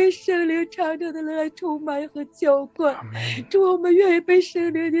愿意被圣灵常常的来充满和浇灌。主啊，我们愿意被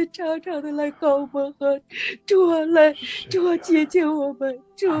圣灵你常常的来高摩和主啊，来，主啊，洁净我们。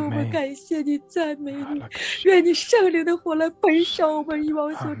主啊，我们感谢你，赞美你。愿你圣灵的火来焚烧我们以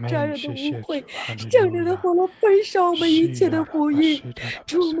往所沾染的污秽，圣灵的火来焚烧我们一切的不义。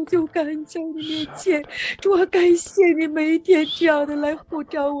主，我们就敢在你面前。主啊，感谢你每一天这样的来呼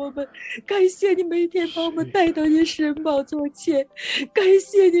召我们，感谢你每一天把我们带到你神宝座前，感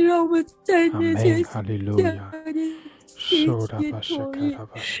谢你让我们在你面前向你谢谢同意，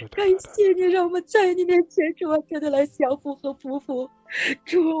感谢你让我们在你面前，主啊，真的来降服和匍匐。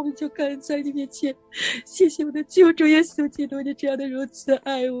主啊，我们就敢在你面前，谢谢我的救主耶稣基督，你这样的如此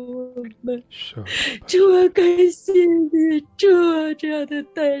爱我们。主啊，感谢你，主啊，这样的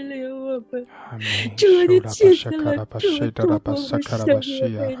带领我们。主啊，你亲自来主啊，祝福我们生命被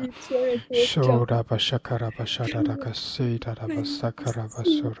你全然得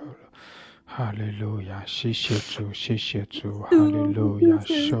着。哈利路亚，谢谢主，谢谢主，哈利路亚，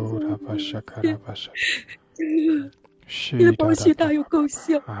受拉巴沙卡拉巴沙。你的宝血大有功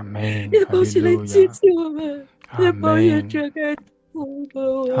效，阿门。你的宝血来接近我们，你的宝血遮盖涂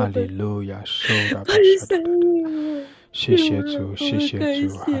抹我们。哈利路亚，受拉巴沙。谢谢主，谢谢主，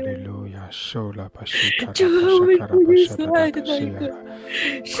哈利路亚，受拉巴西卡拉巴沙卡拉巴沙的那个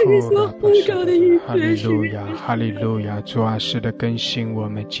是呀，哈利路亚，哈利路亚，主啊，是的更新我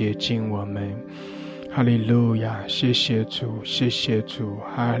们，洁净我们。哈利路亚，谢谢主，谢谢主，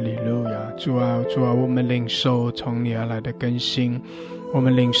哈利路亚，主啊，主啊，我们领受从你而来的更新，我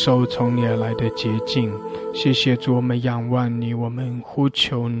们领受从你而来的洁净。谢谢主，我们仰望你，我们呼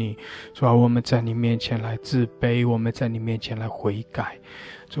求你。主啊，我们在你面前来自卑，我们在你面前来悔改。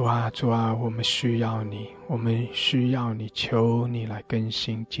主啊，主啊，我们需要你，我们需要你，求你来更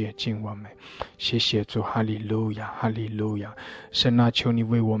新洁净我们。谢谢主，哈利路亚，哈利路亚。神啊，求你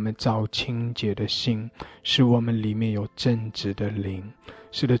为我们造清洁的心，使我们里面有正直的灵。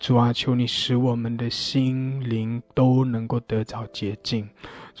是的，主啊，求你使我们的心灵都能够得着洁净。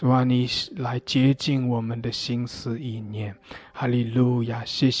主啊，你来洁净我们的心思意念。哈利路亚，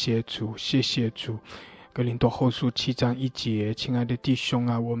谢谢主，谢谢主。哥林多后书7章1节，亲爱的弟兄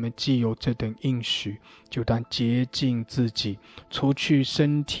啊，我们既有这等应许，就当洁净自己，除去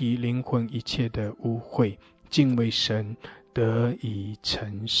身体灵魂一切的污秽，敬畏神，得以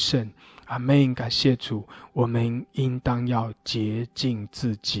成圣。阿们，感谢主，我们应当要洁净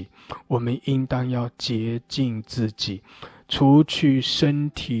自己，我们应当要洁净自己，除去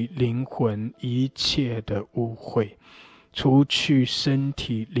身体灵魂一切的污秽，除去身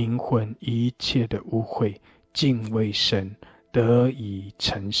体灵魂一切的污秽，敬畏神，得以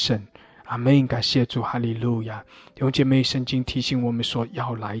成圣。阿们，感谢主，哈利路亚。弟兄姐妹，圣经提醒我们说，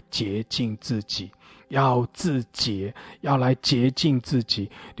要来洁净自己，要自洁，要来洁净自己。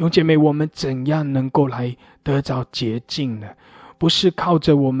弟兄姐妹，我们怎样能够来得着洁净呢？不是靠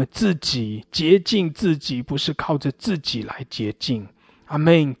着我们自己洁净自己，不是靠着自己来洁净。阿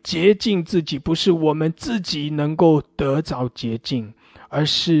们，洁净自己不是我们自己能够得着洁净，而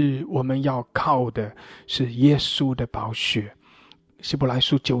是我们要靠的是耶稣的宝血。希伯来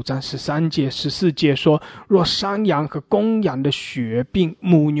书9章13节14节说，若山羊和公羊的血并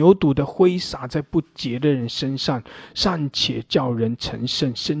母牛犊的灰洒在不洁的人身上，尚且叫人成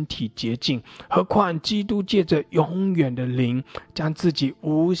圣，身体洁净，何况基督借着永远的灵将自己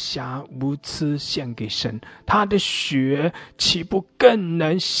无瑕无疵献给神，他的血岂不更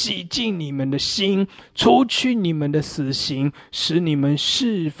能洗净你们的心，除去你们的死刑，使你们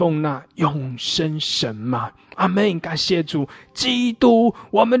侍奉那永生神吗？阿们，感谢主，基督，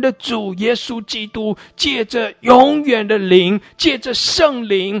我们的主耶稣基督，借着永远的灵，借着圣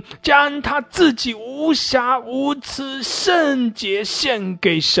灵，将他自己无瑕无疵圣洁献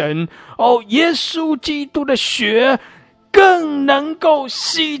给神。耶稣基督的血更能够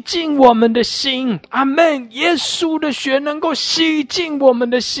洗净我们的心。阿们，耶稣的血能够洗净我们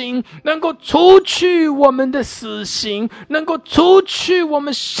的心，能够除去我们的死刑，能够除去我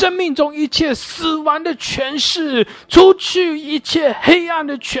们生命中一切死亡的权势，除去一切黑暗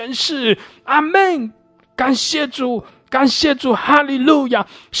的权势。阿们，感谢主，感谢主，哈利路亚，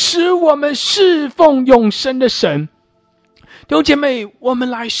使我们侍奉永生的神。弟兄姐妹，我们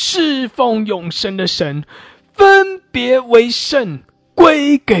来侍奉永生的神，分别为圣，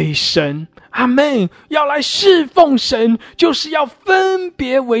归给神。阿们。要来侍奉神，就是要分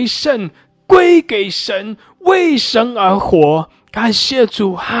别为圣，归给神，为神而活。感谢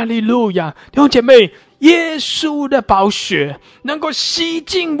主，哈利路亚。弟兄姐妹，耶稣的宝血能够洗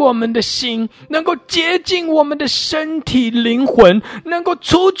净我们的心，能够洁净我们的身体灵魂，能够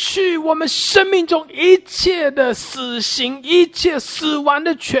除去我们生命中一切的死刑，一切死亡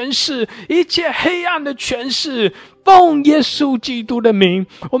的权势，一切黑暗的权势。奉耶稣基督的名，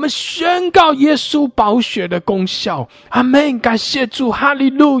我们宣告耶稣宝血的功效。阿们。感谢主，哈利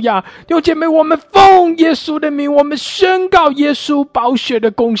路亚。弟兄姐妹，我们奉耶稣的名，我们宣告耶稣宝血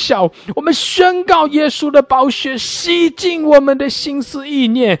的功效，我们宣告耶稣的宝血洗净我们的心思意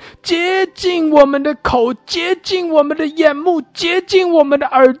念，洁净我们的口，洁净我们的眼目，洁净我们的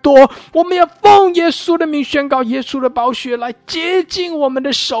耳朵。我们要奉耶稣的名宣告耶稣的宝血来洁净我们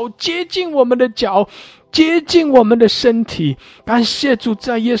的手，洁净我们的脚，洁净我们的身体。感谢主，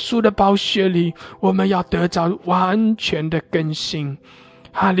在耶稣的宝血里，我们要得着完全的更新。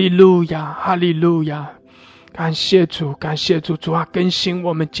哈利路亚，哈利路亚。感谢主，感谢主，主啊，更新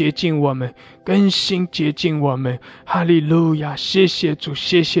我们，洁净我们，更新洁净我们。哈利路亚，谢谢主，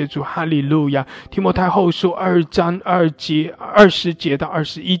谢谢主，哈利路亚。提摩太后书2章20节到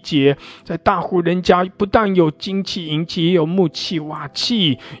21节，在大户人家不但有金器银器，也有木器瓦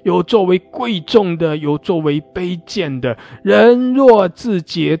器，有作为贵重的，有作为卑贱的。人若自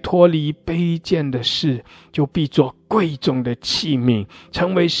洁，脱离卑贱的事，就必作贵重的器皿，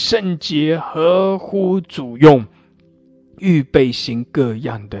成为圣洁，合乎主用，预备行各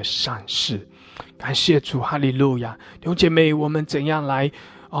样的善事。感谢主，哈利路亚。弟兄姐妹，我们怎样来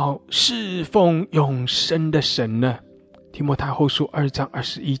侍奉永生的神呢？提摩太后书2章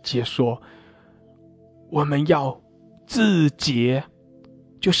21节说，我们要自洁，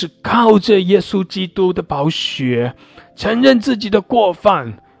就是靠着耶稣基督的宝血，承认自己的过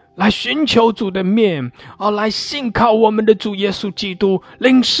犯，来寻求主的面，来信靠我们的主耶稣基督，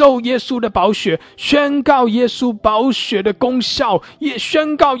领受耶稣的宝血，宣告耶稣宝血的功效，也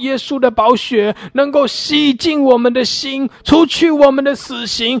宣告耶稣的宝血能够洗净我们的心，除去我们的死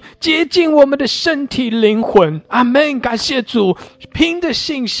刑，洁净我们的身体灵魂。阿们。感谢主，凭着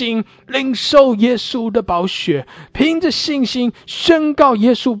信心领受耶稣的宝血，凭着信心宣告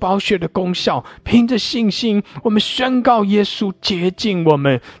耶稣宝血的功效，凭着信心我们宣告耶稣洁净我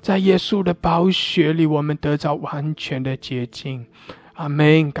们，在耶稣的宝血里，我们得到完全的洁净。阿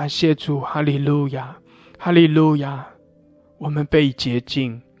们。感谢主，哈利路亚，哈利路亚。我们被洁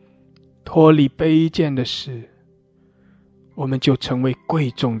净，脱离卑贱的事，我们就成为贵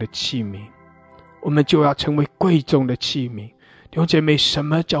重的器皿，我们就要成为贵重的器皿。弟兄姐妹，什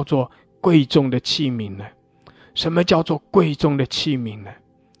么叫做贵重的器皿呢？什么叫做贵重的器皿呢？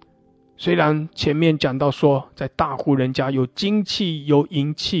虽然前面讲到说，在大户人家有金器，有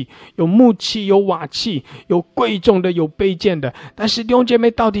银器，有木器，有瓦器，有贵重的，有卑贱的。但是弟兄姐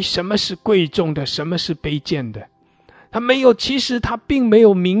妹，到底什么是贵重的，什么是卑贱的？其实他并没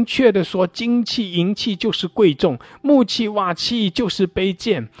有明确的说金器银器就是贵重，木器瓦器就是卑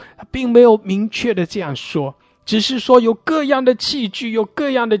贱，他并没有明确的这样说，只是说有各样的器具，有各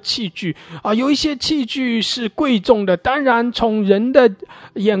样的器具有一些器具是贵重的，当然从人的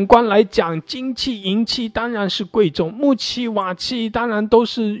眼光来讲，金器银器当然是贵重，木器瓦器当然都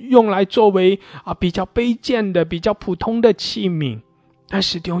是用来作为比较卑贱的，比较普通的器皿。但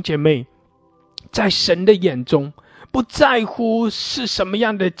是弟兄姐妹，在神的眼中，不在乎是什么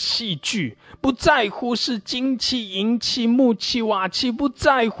样的器具，不在乎是金器银器木器瓦器，不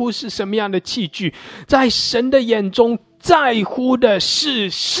在乎是什么样的器具，在神的眼中在乎的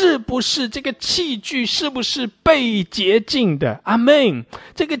是不是这个器具是不是被洁净的。阿们。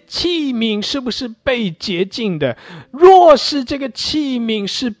这个器皿是不是被洁净的？若是这个器皿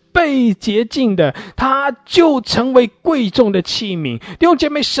是被洁净的，它就成为贵重的器皿。弟兄姐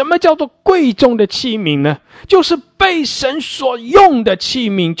妹，什么叫做贵重的器皿呢？就是被神所用的器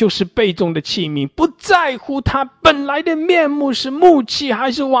皿，就是贵重的器皿，不在乎它本来的面目是木器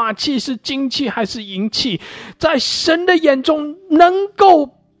还是瓦器，是金器还是银器，在神的眼中能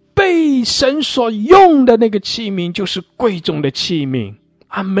够被神所用的那个器皿就是贵重的器皿。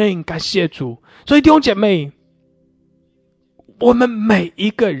阿们。感谢主。所以弟兄姐妹，我们每一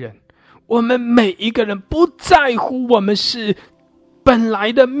个人不在乎我们是本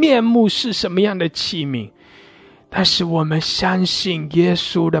来的面目是什么样的器皿，但是我们相信耶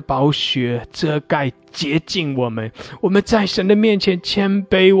稣的宝血遮盖洁净我们，我们在神的面前谦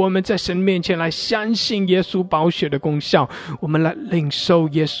卑，我们在神的面前来相信耶稣宝血的功效，我们来领受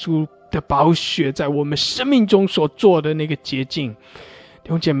耶稣的宝血在我们生命中所做的那个洁净。弟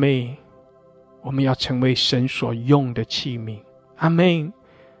兄姐妹，我们要成为神所用的器皿，阿们，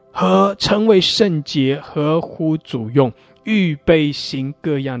和成为圣洁，合乎主用，预备行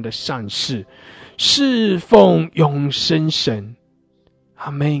各样的善事，侍奉永生神，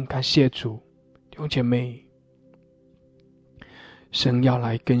阿们。感谢主。弟兄姐妹，神要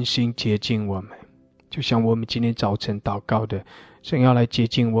来更新洁净我们，就像我们今天早晨祷告的，神要来洁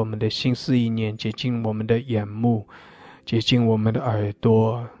净我们的心思意念，洁净我们的眼目，洁净我们的耳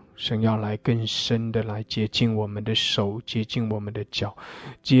朵，神要来更深的来洁净我们的手，洁净我们的脚，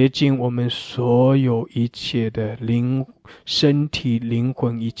洁净我们所有一切的身体灵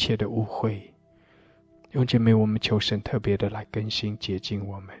魂一切的污秽。弟兄姐妹，我们求神特别的来更新洁净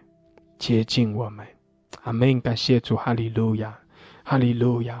我们，洁净我们，阿们。感谢主，哈利路亚，哈利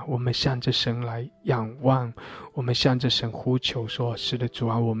路亚。我们向着神来仰望，我们向着神呼求说，是的主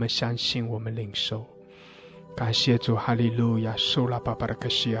啊，我们相信，我们领受。感谢主，哈利路亚，受拉巴巴的克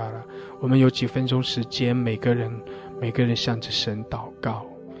西亚拉。我们有几分钟时间，每个人向着神祷告，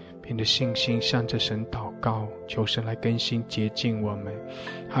凭着信心向着神祷告，求神来更新洁净我们。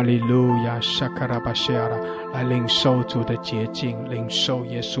哈利路亚，沙卡拉巴西亚拉，来领受主的洁净，领受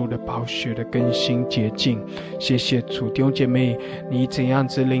耶稣的宝血的更新洁净。谢谢主。弟兄姐妹，你怎样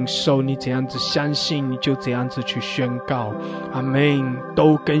子领受，你怎样子相信，你就怎样子去宣告，阿们。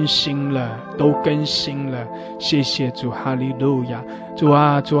都更新了，都更新了。谢谢主，哈利路亚。主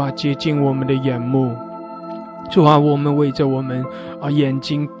啊，主啊，洁净我们的眼目，主啊，我们为着我们眼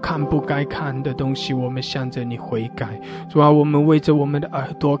睛看不该看的东西，我们向着你悔改。主啊，我们为着我们的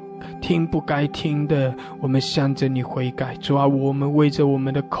耳朵听不该听的，我们向着你悔改。主啊，我们为着我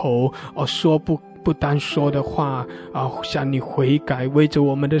们的口说不当说的话向你悔改，为着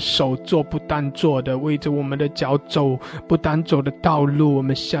我们的手做不当做的，为着我们的脚走不当走的道路，我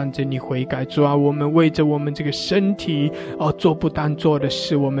们向着你悔改。主啊，我们为着我们这个身体做不当做的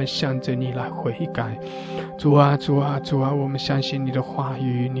事，我们向着你来悔改。主啊，主啊，主啊，我们相信你的话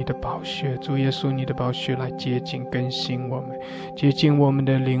语，你的宝血，主耶稣，你的宝血来洁净更新我们，洁净我们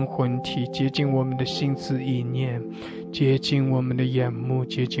的灵魂体，洁净我们的心思意念，洁净我们的眼目，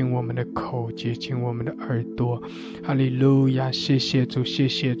洁净我们的口，洁净我们的耳朵。哈利路亚，谢谢主，谢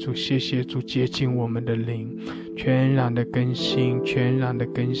谢主，谢谢主，洁净我们的灵，全然的更新，全然的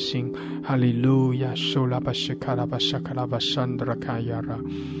更新。哈利路亚，苏拉巴西卡拉巴沙卡拉巴山德拉卡亚拉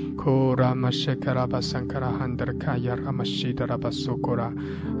库拉马西卡拉巴桑卡拉汉德拉卡亚拉马西德拉巴苏库拉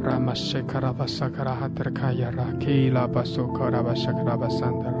拉马西卡拉巴萨卡拉汉德拉卡亚拉基拉巴苏库拉巴沙卡拉巴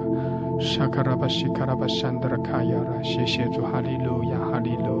桑德拉沙卡拉巴西卡拉巴山德拉卡亚拉。谢谢主，哈利路亚，哈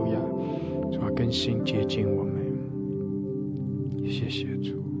利路亚。主啊，更新洁净我们，谢谢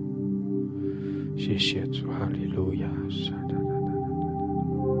主，谢谢主，哈利路亚。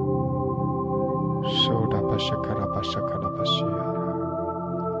苏达巴沙卡拉巴沙卡拉巴西亚拉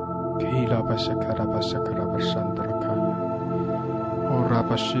基拉巴沙卡拉巴沙卡拉巴山德拉卡亚欧拉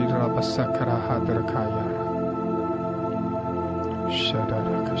巴西拉巴沙卡拉哈德拉卡亚拉沙达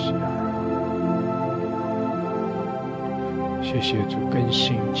拉卡西亚拉。谢谢主，更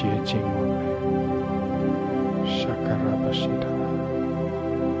新洁净我们，沙卡拉巴西达拉，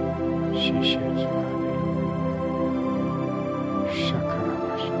谢谢主，沙卡拉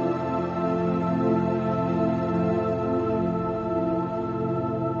巴西。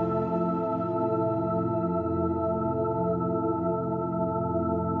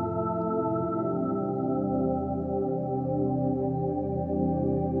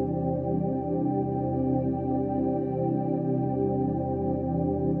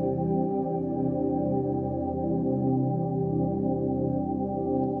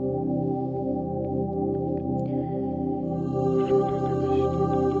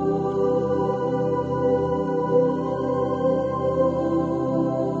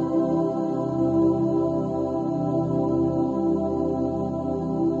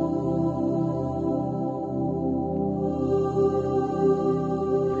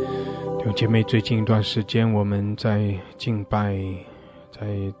姐妹，最近一段时间我们在敬拜在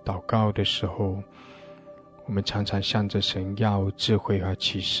祷告的时候，我们常常向着神要智慧和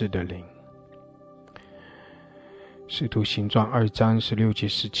启示的灵。使徒行传2章16节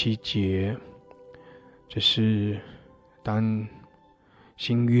17节，这是当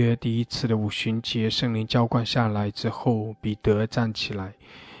新约第一次的五旬节圣灵浇灌下来之后，彼得站起来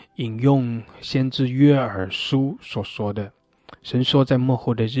引用先知约珥书所说的，神说在末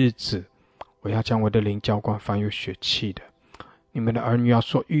后的日子，我要将我的灵浇灌凡有血气的。你们的儿女要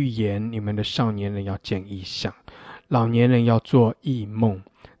说预言，你们的少年人要见异象，老年人要做异梦。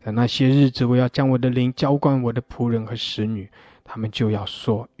在那些日子，我要将我的灵浇灌我的仆人和使女，他们就要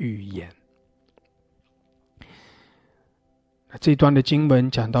说预言。这段的经文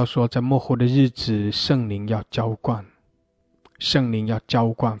讲到说，在末后的日子，圣灵要浇灌，圣灵要浇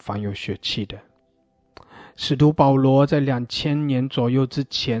灌凡有血气的。使徒保罗在2000年左右之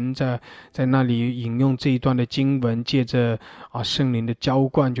前，在那里引用这一段的经文，借着圣灵的浇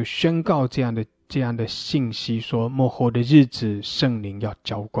灌，就宣告这样的信息，说末后的日子，圣灵要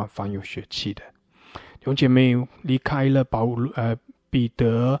浇灌凡有血气的。弟兄姐妹，离开了彼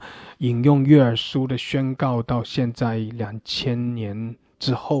得引用约珥书的宣告，到现在2000年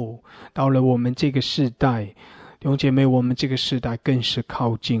之后，到了我们这个世代，弟兄姐妹，我们这个世代更是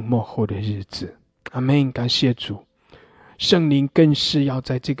靠近末后的日子。阿们，感谢主，圣灵更是要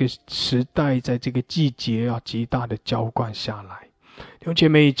在这个时代，在这个季节要极大的浇灌下来。弟兄姐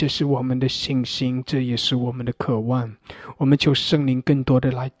妹，这是我们的信心，这也是我们的渴望。我们求圣灵更多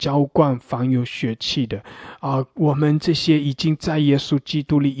的来浇灌凡有血气的我们这些已经在耶稣基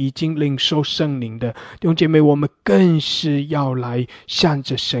督里已经领受圣灵的弟兄姐妹，我们更是要来向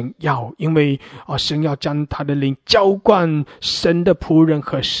着神要，因为神要将他的灵浇灌神的仆人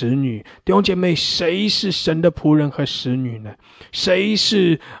和使女。弟兄姐妹，谁是神的仆人和使女呢？谁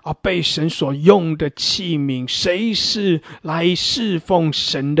是被神所用的器皿？谁是来侍奉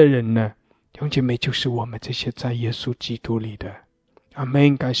神的人呢？弟兄姐妹，就是我们这些在耶稣基督里的。阿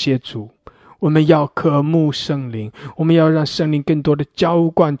们，感谢主。我们要渴慕圣灵，我们要让圣灵更多的浇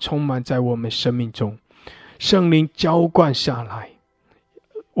灌充满在我们生命中。圣灵浇灌下来，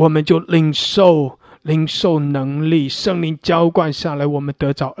我们就领受能力。圣灵浇灌下来，我们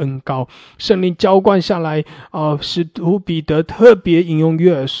得着恩膏。圣灵浇灌下来使徒彼得特别引用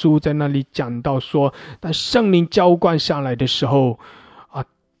约珥书，在那里讲到说，当圣灵浇灌下来的时候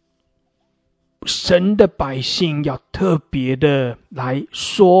神的百姓要特别的来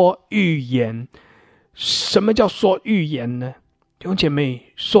说预言。什么叫说预言呢？弟兄姐妹，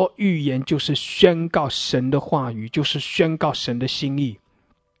说预言就是宣告神的话语，就是宣告神的心意。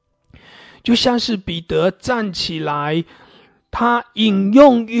就像是彼得站起来，他引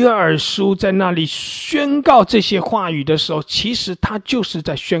用约珥书，在那里宣告这些话语的时候，其实他就是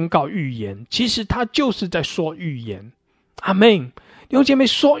在宣告预言，其实他就是在说预言。阿们。弟兄姐妹，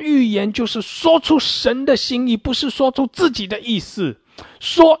说预言就是说出神的心意，不是说出自己的意思。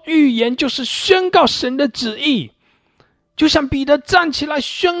说预言就是宣告神的旨意，就像彼得站起来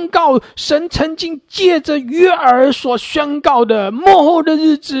宣告神曾经借着约珥所宣告的末后的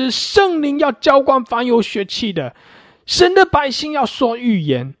日子，圣灵要浇灌凡有血气的，神的百姓要说预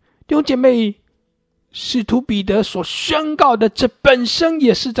言。弟兄姐妹，使徒彼得所宣告的，这本身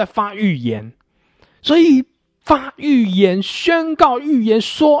也是在发预言。所以发预言、宣告预言、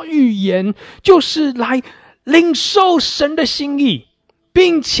说预言，就是来领受神的心意，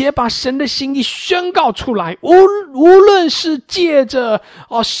并且把神的心意宣告出来。无论是借着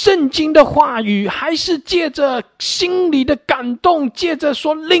圣经的话语，还是借着心里的感动，借着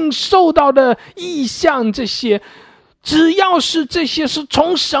所领受到的意象，这些只要是这些是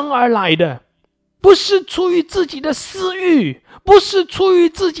从神而来的，不是出于自己的私欲，不是出于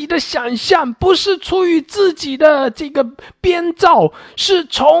自己的想象，不是出于自己的这个编造，是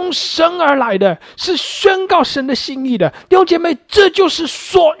从神而来的，是宣告神的心意的。弟兄姐妹，这就是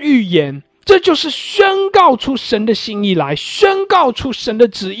说预言，这就是宣告出神的心意来，宣告出神的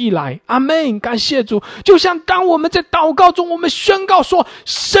旨意来。阿们，感谢主。就像当我们在祷告中，我们宣告说，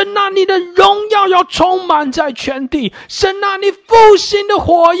神啊，你的荣耀要充满在全地，神啊，你复兴的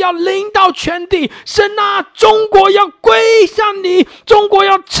火要临到全地，神啊，中国要归向你，中国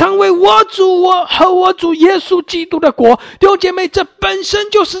要成为我主和我主耶稣基督的国。弟兄姐妹，这本身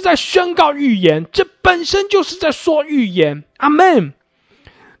就是在宣告预言，这本身就是在说预言。阿们。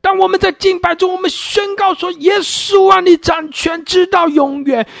当我们在敬拜中，我们宣告说，耶稣啊，你掌权直到永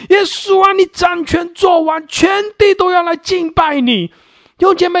远，耶稣啊，你掌权做完，全地都要来敬拜你。弟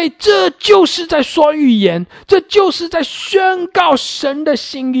兄姐妹，这就是在说预言，这就是在宣告神的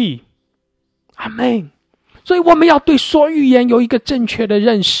心意。阿们。所以我们要对说预言有一个正确的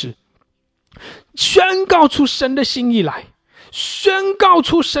认识，宣告出神的心意来，宣告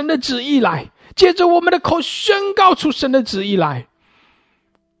出神的旨意来，借着我们的口宣告出神的旨意来，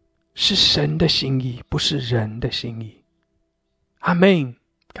是神的心意，不是人的心意。阿们。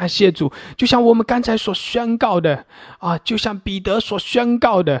感谢主，就像我们刚才所宣告的就像彼得所宣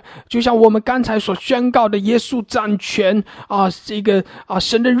告的，就像我们刚才所宣告的，耶稣掌权这个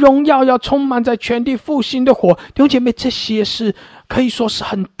神的荣耀要充满在全地，复兴的火。弟兄姐妹，这些是可以说是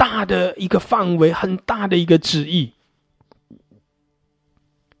很大的一个范围，很大的一个旨意。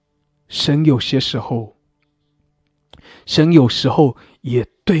神有时候也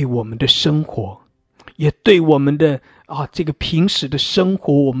对我们的生活，也对我们的这个平时的生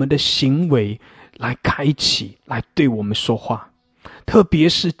活，我们的行为来开启，来对我们说话。特别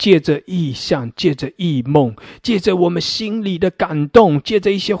是借着异象，借着异梦，借着我们心里的感动，借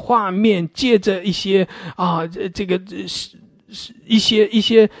着一些画面，借着一些这个一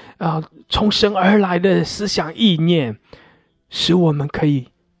些从神而来的思想意念，使我们可以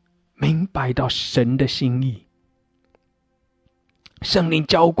明白到神的心意。圣灵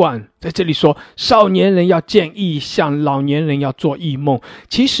浇灌，在这里说少年人要见异象，老年人要做异梦。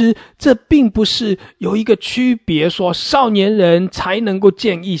其实这并不是有一个区别，说少年人才能够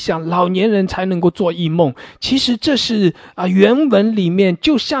见异象，老年人才能够做异梦。其实这是原文里面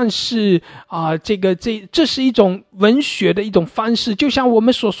就像是这是一种文学的一种方式，就像我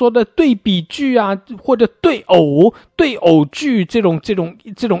们所说的对比句或者对偶句这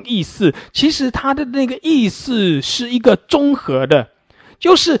种意思。其实它的那个意思是一个综合的，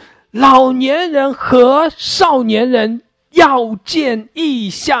就是老年人和少年人要见异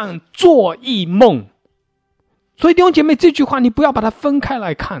象，做异梦。所以弟兄姐妹，这句话你不要把它分开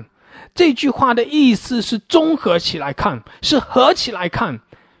来看，这句话的意思是综合起来看，是合起来看。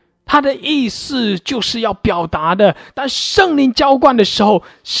它的意思就是要表达的，当圣灵浇灌的时候，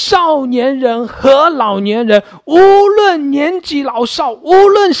少年人和老年人，无论年纪老少，无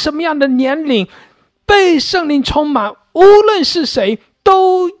论什么样的年龄，被圣灵充满，无论是谁，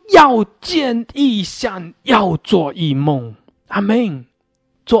都要见异象，要做异梦。阿们。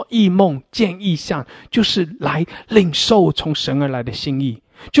做异梦，见异象，就是来领受从神而来的心意，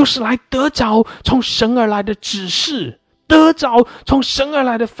就是来得着从神而来的指示，得着从神而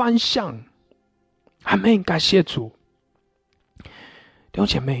来的方向。阿们，感谢主。弟兄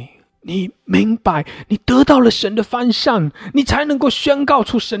姐妹，你明白，你得到了神的方向，你才能够宣告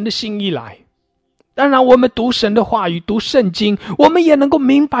出神的心意来。当然我们读神的话语，读圣经，我们也能够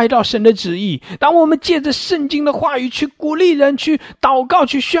明白到神的旨意。当我们借着圣经的话语去鼓励人，去祷告，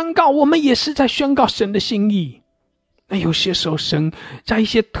去宣告，我们也是在宣告神的心意。那有些时候神在一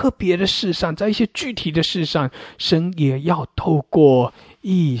些特别的事上，在一些具体的事上，神也要透过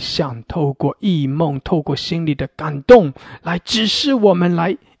异象，透过异梦，透过心里的感动来指示我们，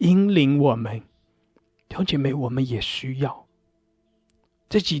来引领我们。弟兄姐妹，我们也需要。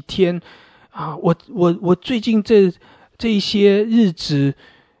这几天我最近这一些日子，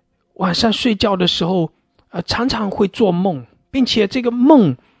晚上睡觉的时候常常会做梦，并且这个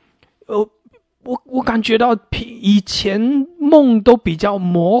梦我感觉到以前梦都比较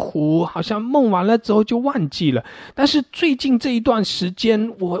模糊，好像梦完了之后就忘记了，但是最近这一段时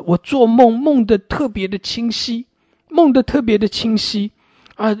间我做梦得特别的清晰，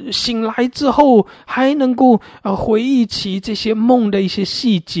醒来之后还能够回忆起这些梦的一些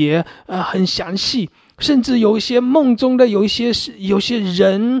细节，很详细，甚至有一些梦中的有些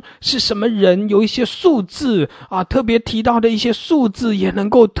人是什么人，有一些数字特别提到的一些数字也能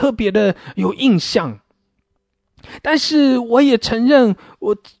够特别的有印象。但是我也承认，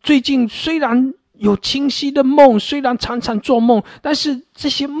我最近虽然有清晰的梦，虽然常常做梦，但是这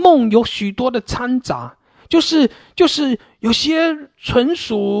些梦有许多的掺杂，就是有些纯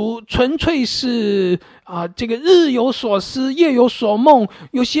粹是这个日有所思夜有所梦，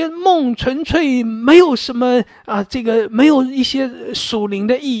有些梦纯粹没有什么这个没有一些属灵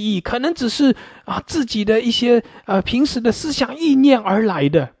的意义，可能只是自己的一些平时的思想意念而来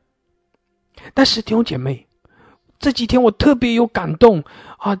的。但是弟兄姐妹，这几天我特别有感动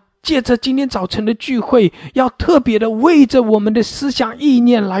借着今天早晨的聚会，要特别的为着我们的思想意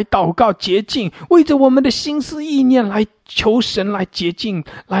念来祷告洁净，为着我们的心思意念来求神来洁净，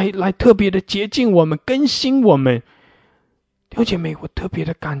来特别的洁净我们，更新我们。弟兄姐妹，我特别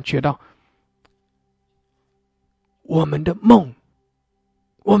的感觉到我们的梦，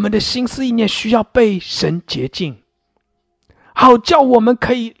我们的心思意念需要被神洁净，好叫我们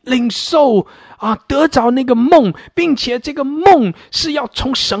可以领受得着那个梦，并且这个梦是要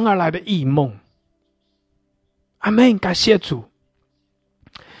从神而来的异梦。阿们，感谢主。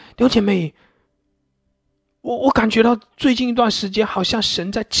弟兄姐妹，我感觉到最近一段时间好像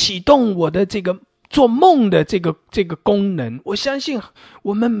神在启动我的这个做梦的这个功能。我相信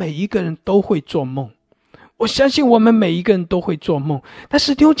我们每一个人都会做梦，但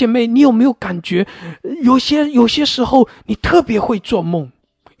是弟兄姐妹，你有没有感觉有些时候你特别会做梦，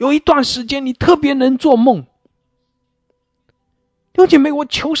有一段时间你特别能做梦。弟兄姐妹，我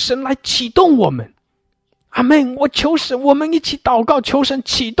求神来启动我们。阿们，我求神，我们一起祷告，求神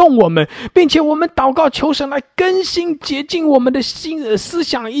启动我们，并且我们祷告求神来更新洁净我们的思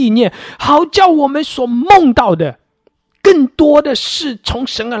想意念，好叫我们所梦到的更多的是从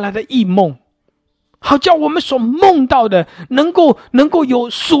神而来的异梦，好叫我们所梦到的能够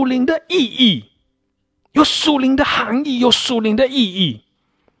有属灵的意义，有属灵的含义，有属灵的意义。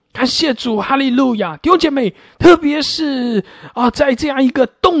感谢主，哈利路亚！弟兄姐妹，特别是在这样一个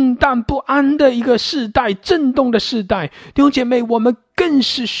动荡不安的一个世代，震动的世代，弟兄姐妹，我们更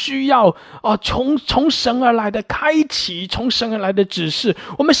是需要从神而来的开启，从神而来的指示。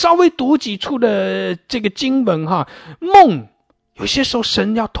我们稍微读几处的这个经文哈，梦，有些时候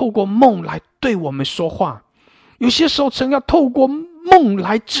神要透过梦来对我们说话，有些时候神要透过梦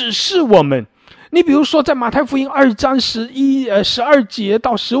来指示我们。你比如说在马太福音2章12节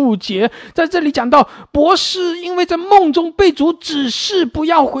到15节，在这里讲到博士因为在梦中被主指示不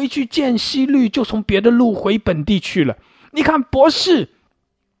要回去见希律，就从别的路回本地去了。你看博士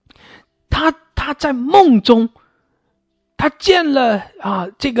他在梦中他见了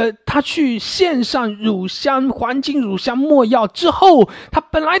他去献上乳香黄金乳香没药之后，他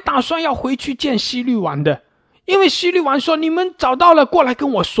本来打算要回去见希律王的，因为希律王说你们找到了过来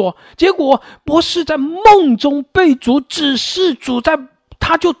跟我说，结果博士在梦中被主指示，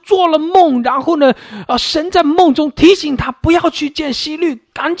他就做了梦，然后呢神在梦中提醒他不要去见希律，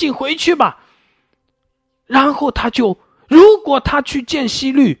赶紧回去吧。然后如果他去见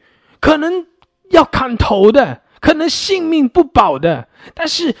希律，可能要砍头的，可能性命不保的。但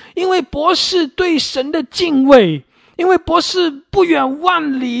是因为博士对神的敬畏，因为博士不远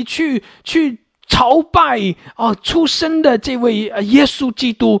万里去朝拜出生的这位耶稣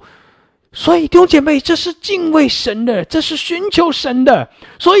基督，所以弟兄姐妹，这是敬畏神的，这是寻求神的，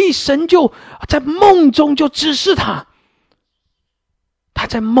所以神就在梦中就指示他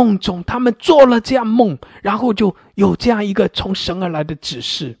在梦中他们做了这样梦，然后就有这样一个从神而来的指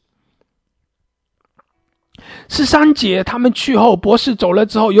示。13节，他们去后，博士走了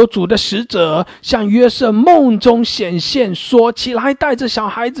之后，有主的使者向约瑟梦中显现，说起来带着小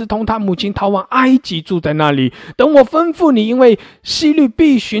孩子同他母亲逃往埃及，住在那里，等我吩咐你，因为希律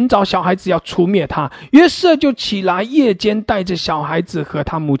必寻找小孩子要除灭他。约瑟就起来，夜间带着小孩子和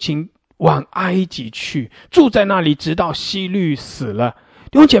他母亲往埃及去，住在那里，直到希律死了。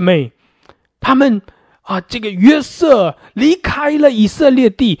弟兄姐妹，他们这个约瑟离开了以色列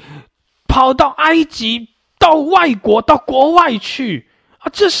地，跑到埃及，到外国，到国外去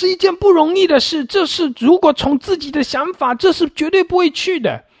这是一件不容易的事，这是如果从自己的想法，这是绝对不会去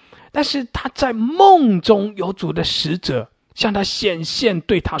的。但是他在梦中有主的使者向他显现，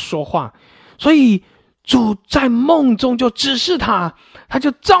对他说话，所以主在梦中就指示他就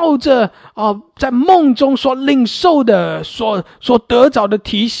照着在梦中所领受的所得着的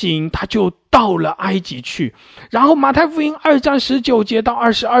提醒，他就到了埃及去。然后马太福音2章19节到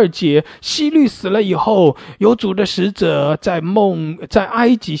22节，希律死了以后，有主的使者在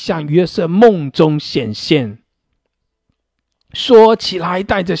埃及向约瑟梦中显现，说起来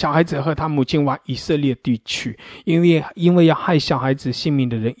带着小孩子和他母亲往以色列地去，因为要害小孩子性命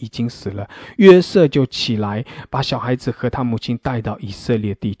的人已经死了。约瑟就起来把小孩子和他母亲带到以色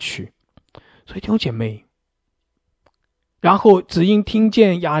列地去。所以弟兄姐妹，然后只因听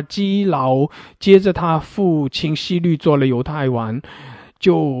见亚基老接着他父亲希律做了犹太王，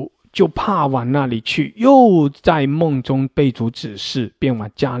就怕往那里去，又在梦中被主指示，便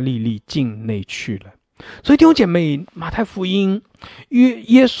往加利利境内去了。所以弟兄姐妹，马太福音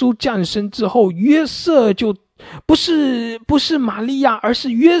耶稣降生之后，约瑟就不是玛利亚，而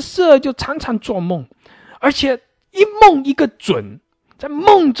是约瑟就常常做梦，而且一梦一个准，在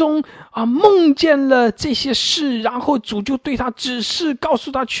梦中梦见了这些事，然后主就对他指示，告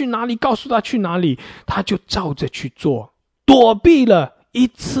诉他去哪里，他就照着去做，躲避了一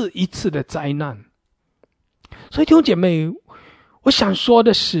次一次的灾难。所以弟兄姐妹，我想说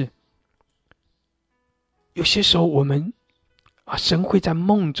的是，有些时候我们神会在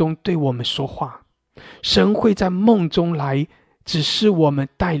梦中对我们说话，神会在梦中来指示我们，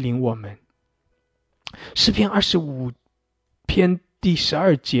带领我们。诗篇25篇第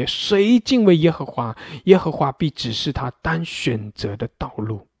12节，谁敬畏耶和华，耶和华必指示他当选择的道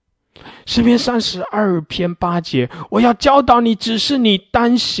路。诗篇32篇8节，我要教导你，指示你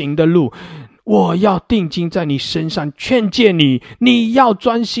当行的路。我要定睛在你身上，劝诫你，你要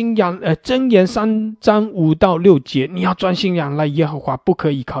专心箴言3章5到6节，你要专心仰赖耶和华，不可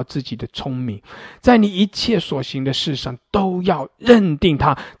依靠自己的聪明，在你一切所行的事上都要认定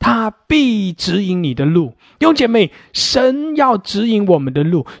他，他必指引你的路。弟兄姐妹，神要指引我们的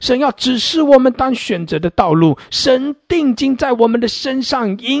路，神要指示我们当选择的道路，神定睛在我们的身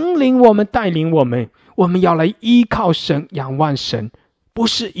上，引领我们，带领我们。我们要来依靠神，仰望神，不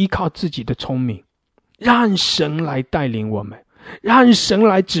是依靠自己的聪明，让神来带领我们，让神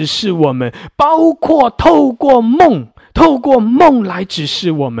来指示我们，包括透过梦来指示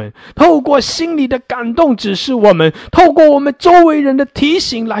我们，透过心里的感动指示我们，透过我们周围人的提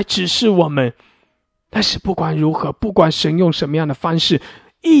醒来指示我们。但是不管如何，不管神用什么样的方式，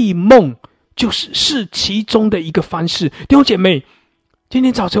异梦是其中的一个方式。弟兄姐妹，今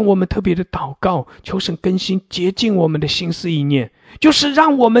天早晨我们特别的祷告，求神更新洁净我们的心思意念，就是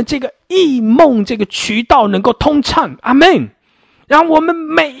让我们这个异梦这个渠道能够通畅。阿们。让我们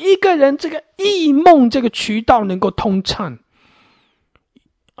每一个人这个异梦这个渠道能够通畅，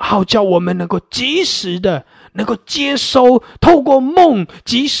好叫我们能够及时的能够接收，透过梦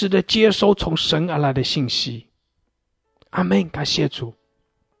及时的接收从神而来的信息。阿们，感谢主。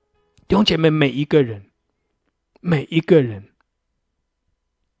弟兄姐妹，每一个人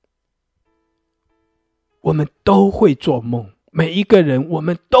我们都会做梦，每一个人我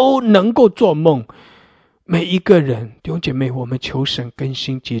们都能够做梦，每一个人，弟兄姐妹，我们求神更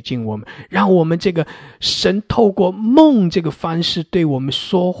新洁净我们，让我们这个神透过梦这个方式对我们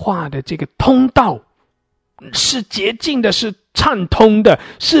说话的这个通道是洁净的，是畅通的，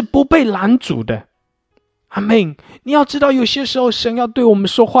是不被拦阻的。阿们。你要知道，有些时候神要对我们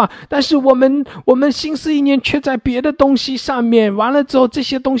说话，但是我们心思意念却在别的东西上面，完了之后这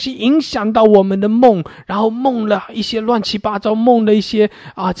些东西影响到我们的梦，然后梦了一些乱七八糟，梦了一些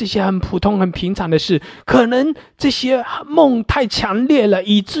这些很普通很平常的事，可能这些梦太强烈了，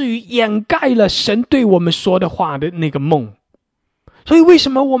以至于掩盖了神对我们说的话的那个梦。所以为什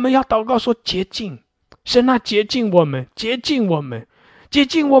么我们要祷告说洁净？神啊，洁净我们，洁净我们，洁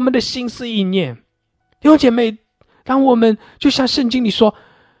净我们的心思意念。弟兄姐妹，让我们就像圣经里说，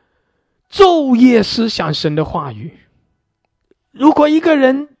昼夜思想神的话语。如果一个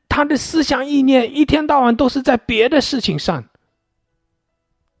人他的思想意念一天到晚都是在别的事情上，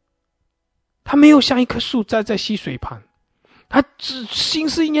他没有像一棵树栽在溪水旁，他心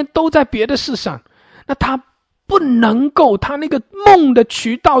思意念都在别的事上，那他不能够，他那个梦的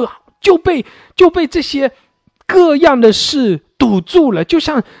渠道就被这些各样的事堵住了。就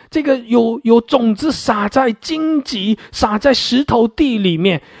像这个有种子撒在荆棘，撒在石头地里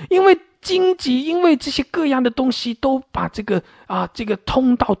面，因为荆棘，因为这些各样的东西都把这个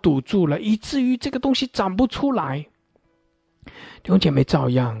通道堵住了，以至于这个东西长不出来。弟兄姐妹，照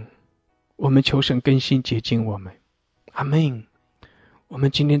样我们求神更新洁净我们。阿们。我们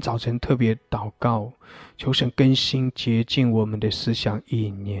今天早晨特别祷告，求神更新洁净我们的思想意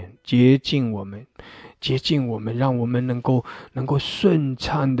念，洁净我们，让我们能够顺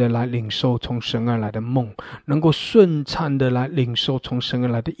畅的来领受从神而来的梦，能够顺畅的来领受从神而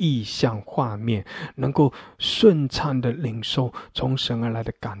来的意象画面，能够顺畅的领受从神而来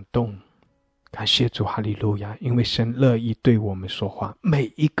的感动。感谢主，哈利路亚！因为神乐意对我们说话，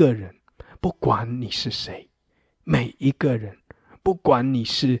每一个人，不管你是谁，每一个人，不管你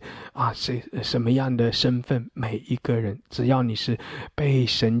是什么样的身份，每一个人，只要你是被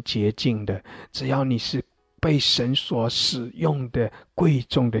神洁净的，只要你是被神所使用的贵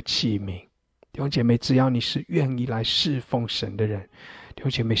重的器皿，弟兄姐妹，只要你是愿意来侍奉神的人，弟兄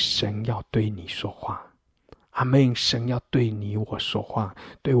姐妹，神要对你说话。阿们。神要对你我说话，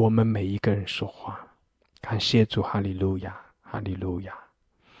对我们每一个人说话。感谢主，哈利路亚，哈利路亚。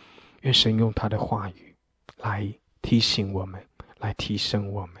愿神用他的话语来提醒我们，来提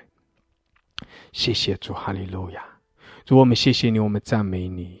升我们。谢谢主，哈利路亚。主，我们谢谢你，我们赞美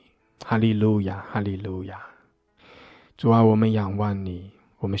你，哈利路亚，哈利路亚。主啊，我们仰望你，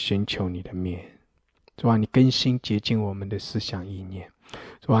我们寻求你的面。主啊，你更新洁净我们的思想意念。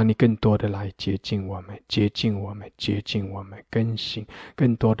主啊，你更多的来洁净我们，洁净我们，洁净我们，更新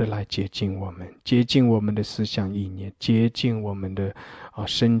更多的来洁净我们，洁净我们的思想意念，洁净我们的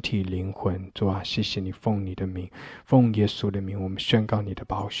身体灵魂。主啊，谢谢你，奉你的名，奉耶稣的名，我们宣告你的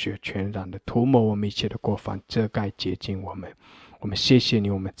宝血全然的涂抹我们一切的过犯，遮盖洁净我们。我们谢谢你，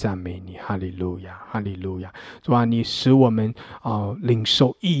我们赞美你，哈利路亚，哈利路亚。主啊，你使我们领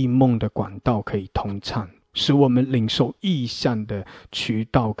受异梦的管道可以通畅，使我们领受意象的渠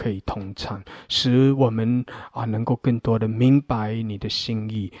道可以通畅，使我们能够更多的明白你的心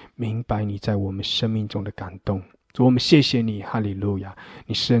意，明白你在我们生命中的感动。主，我们谢谢你，哈利路亚！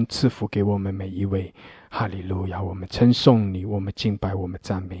你施恩赐福给我们每一位，哈利路亚！我们称颂你，我们敬拜，我们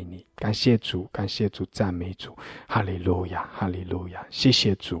赞美你，感谢主，感谢主，赞美主，哈利路亚，哈利路亚！谢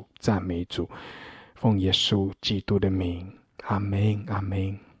谢主，赞美主，奉耶稣基督的名，阿们，阿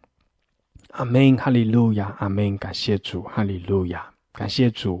们，阿们，哈利路亚，阿们！感谢主，哈利路亚，感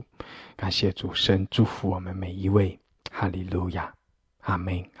谢主，感谢主，神祝福我们每一位，哈利路亚，阿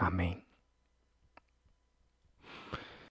们，阿们。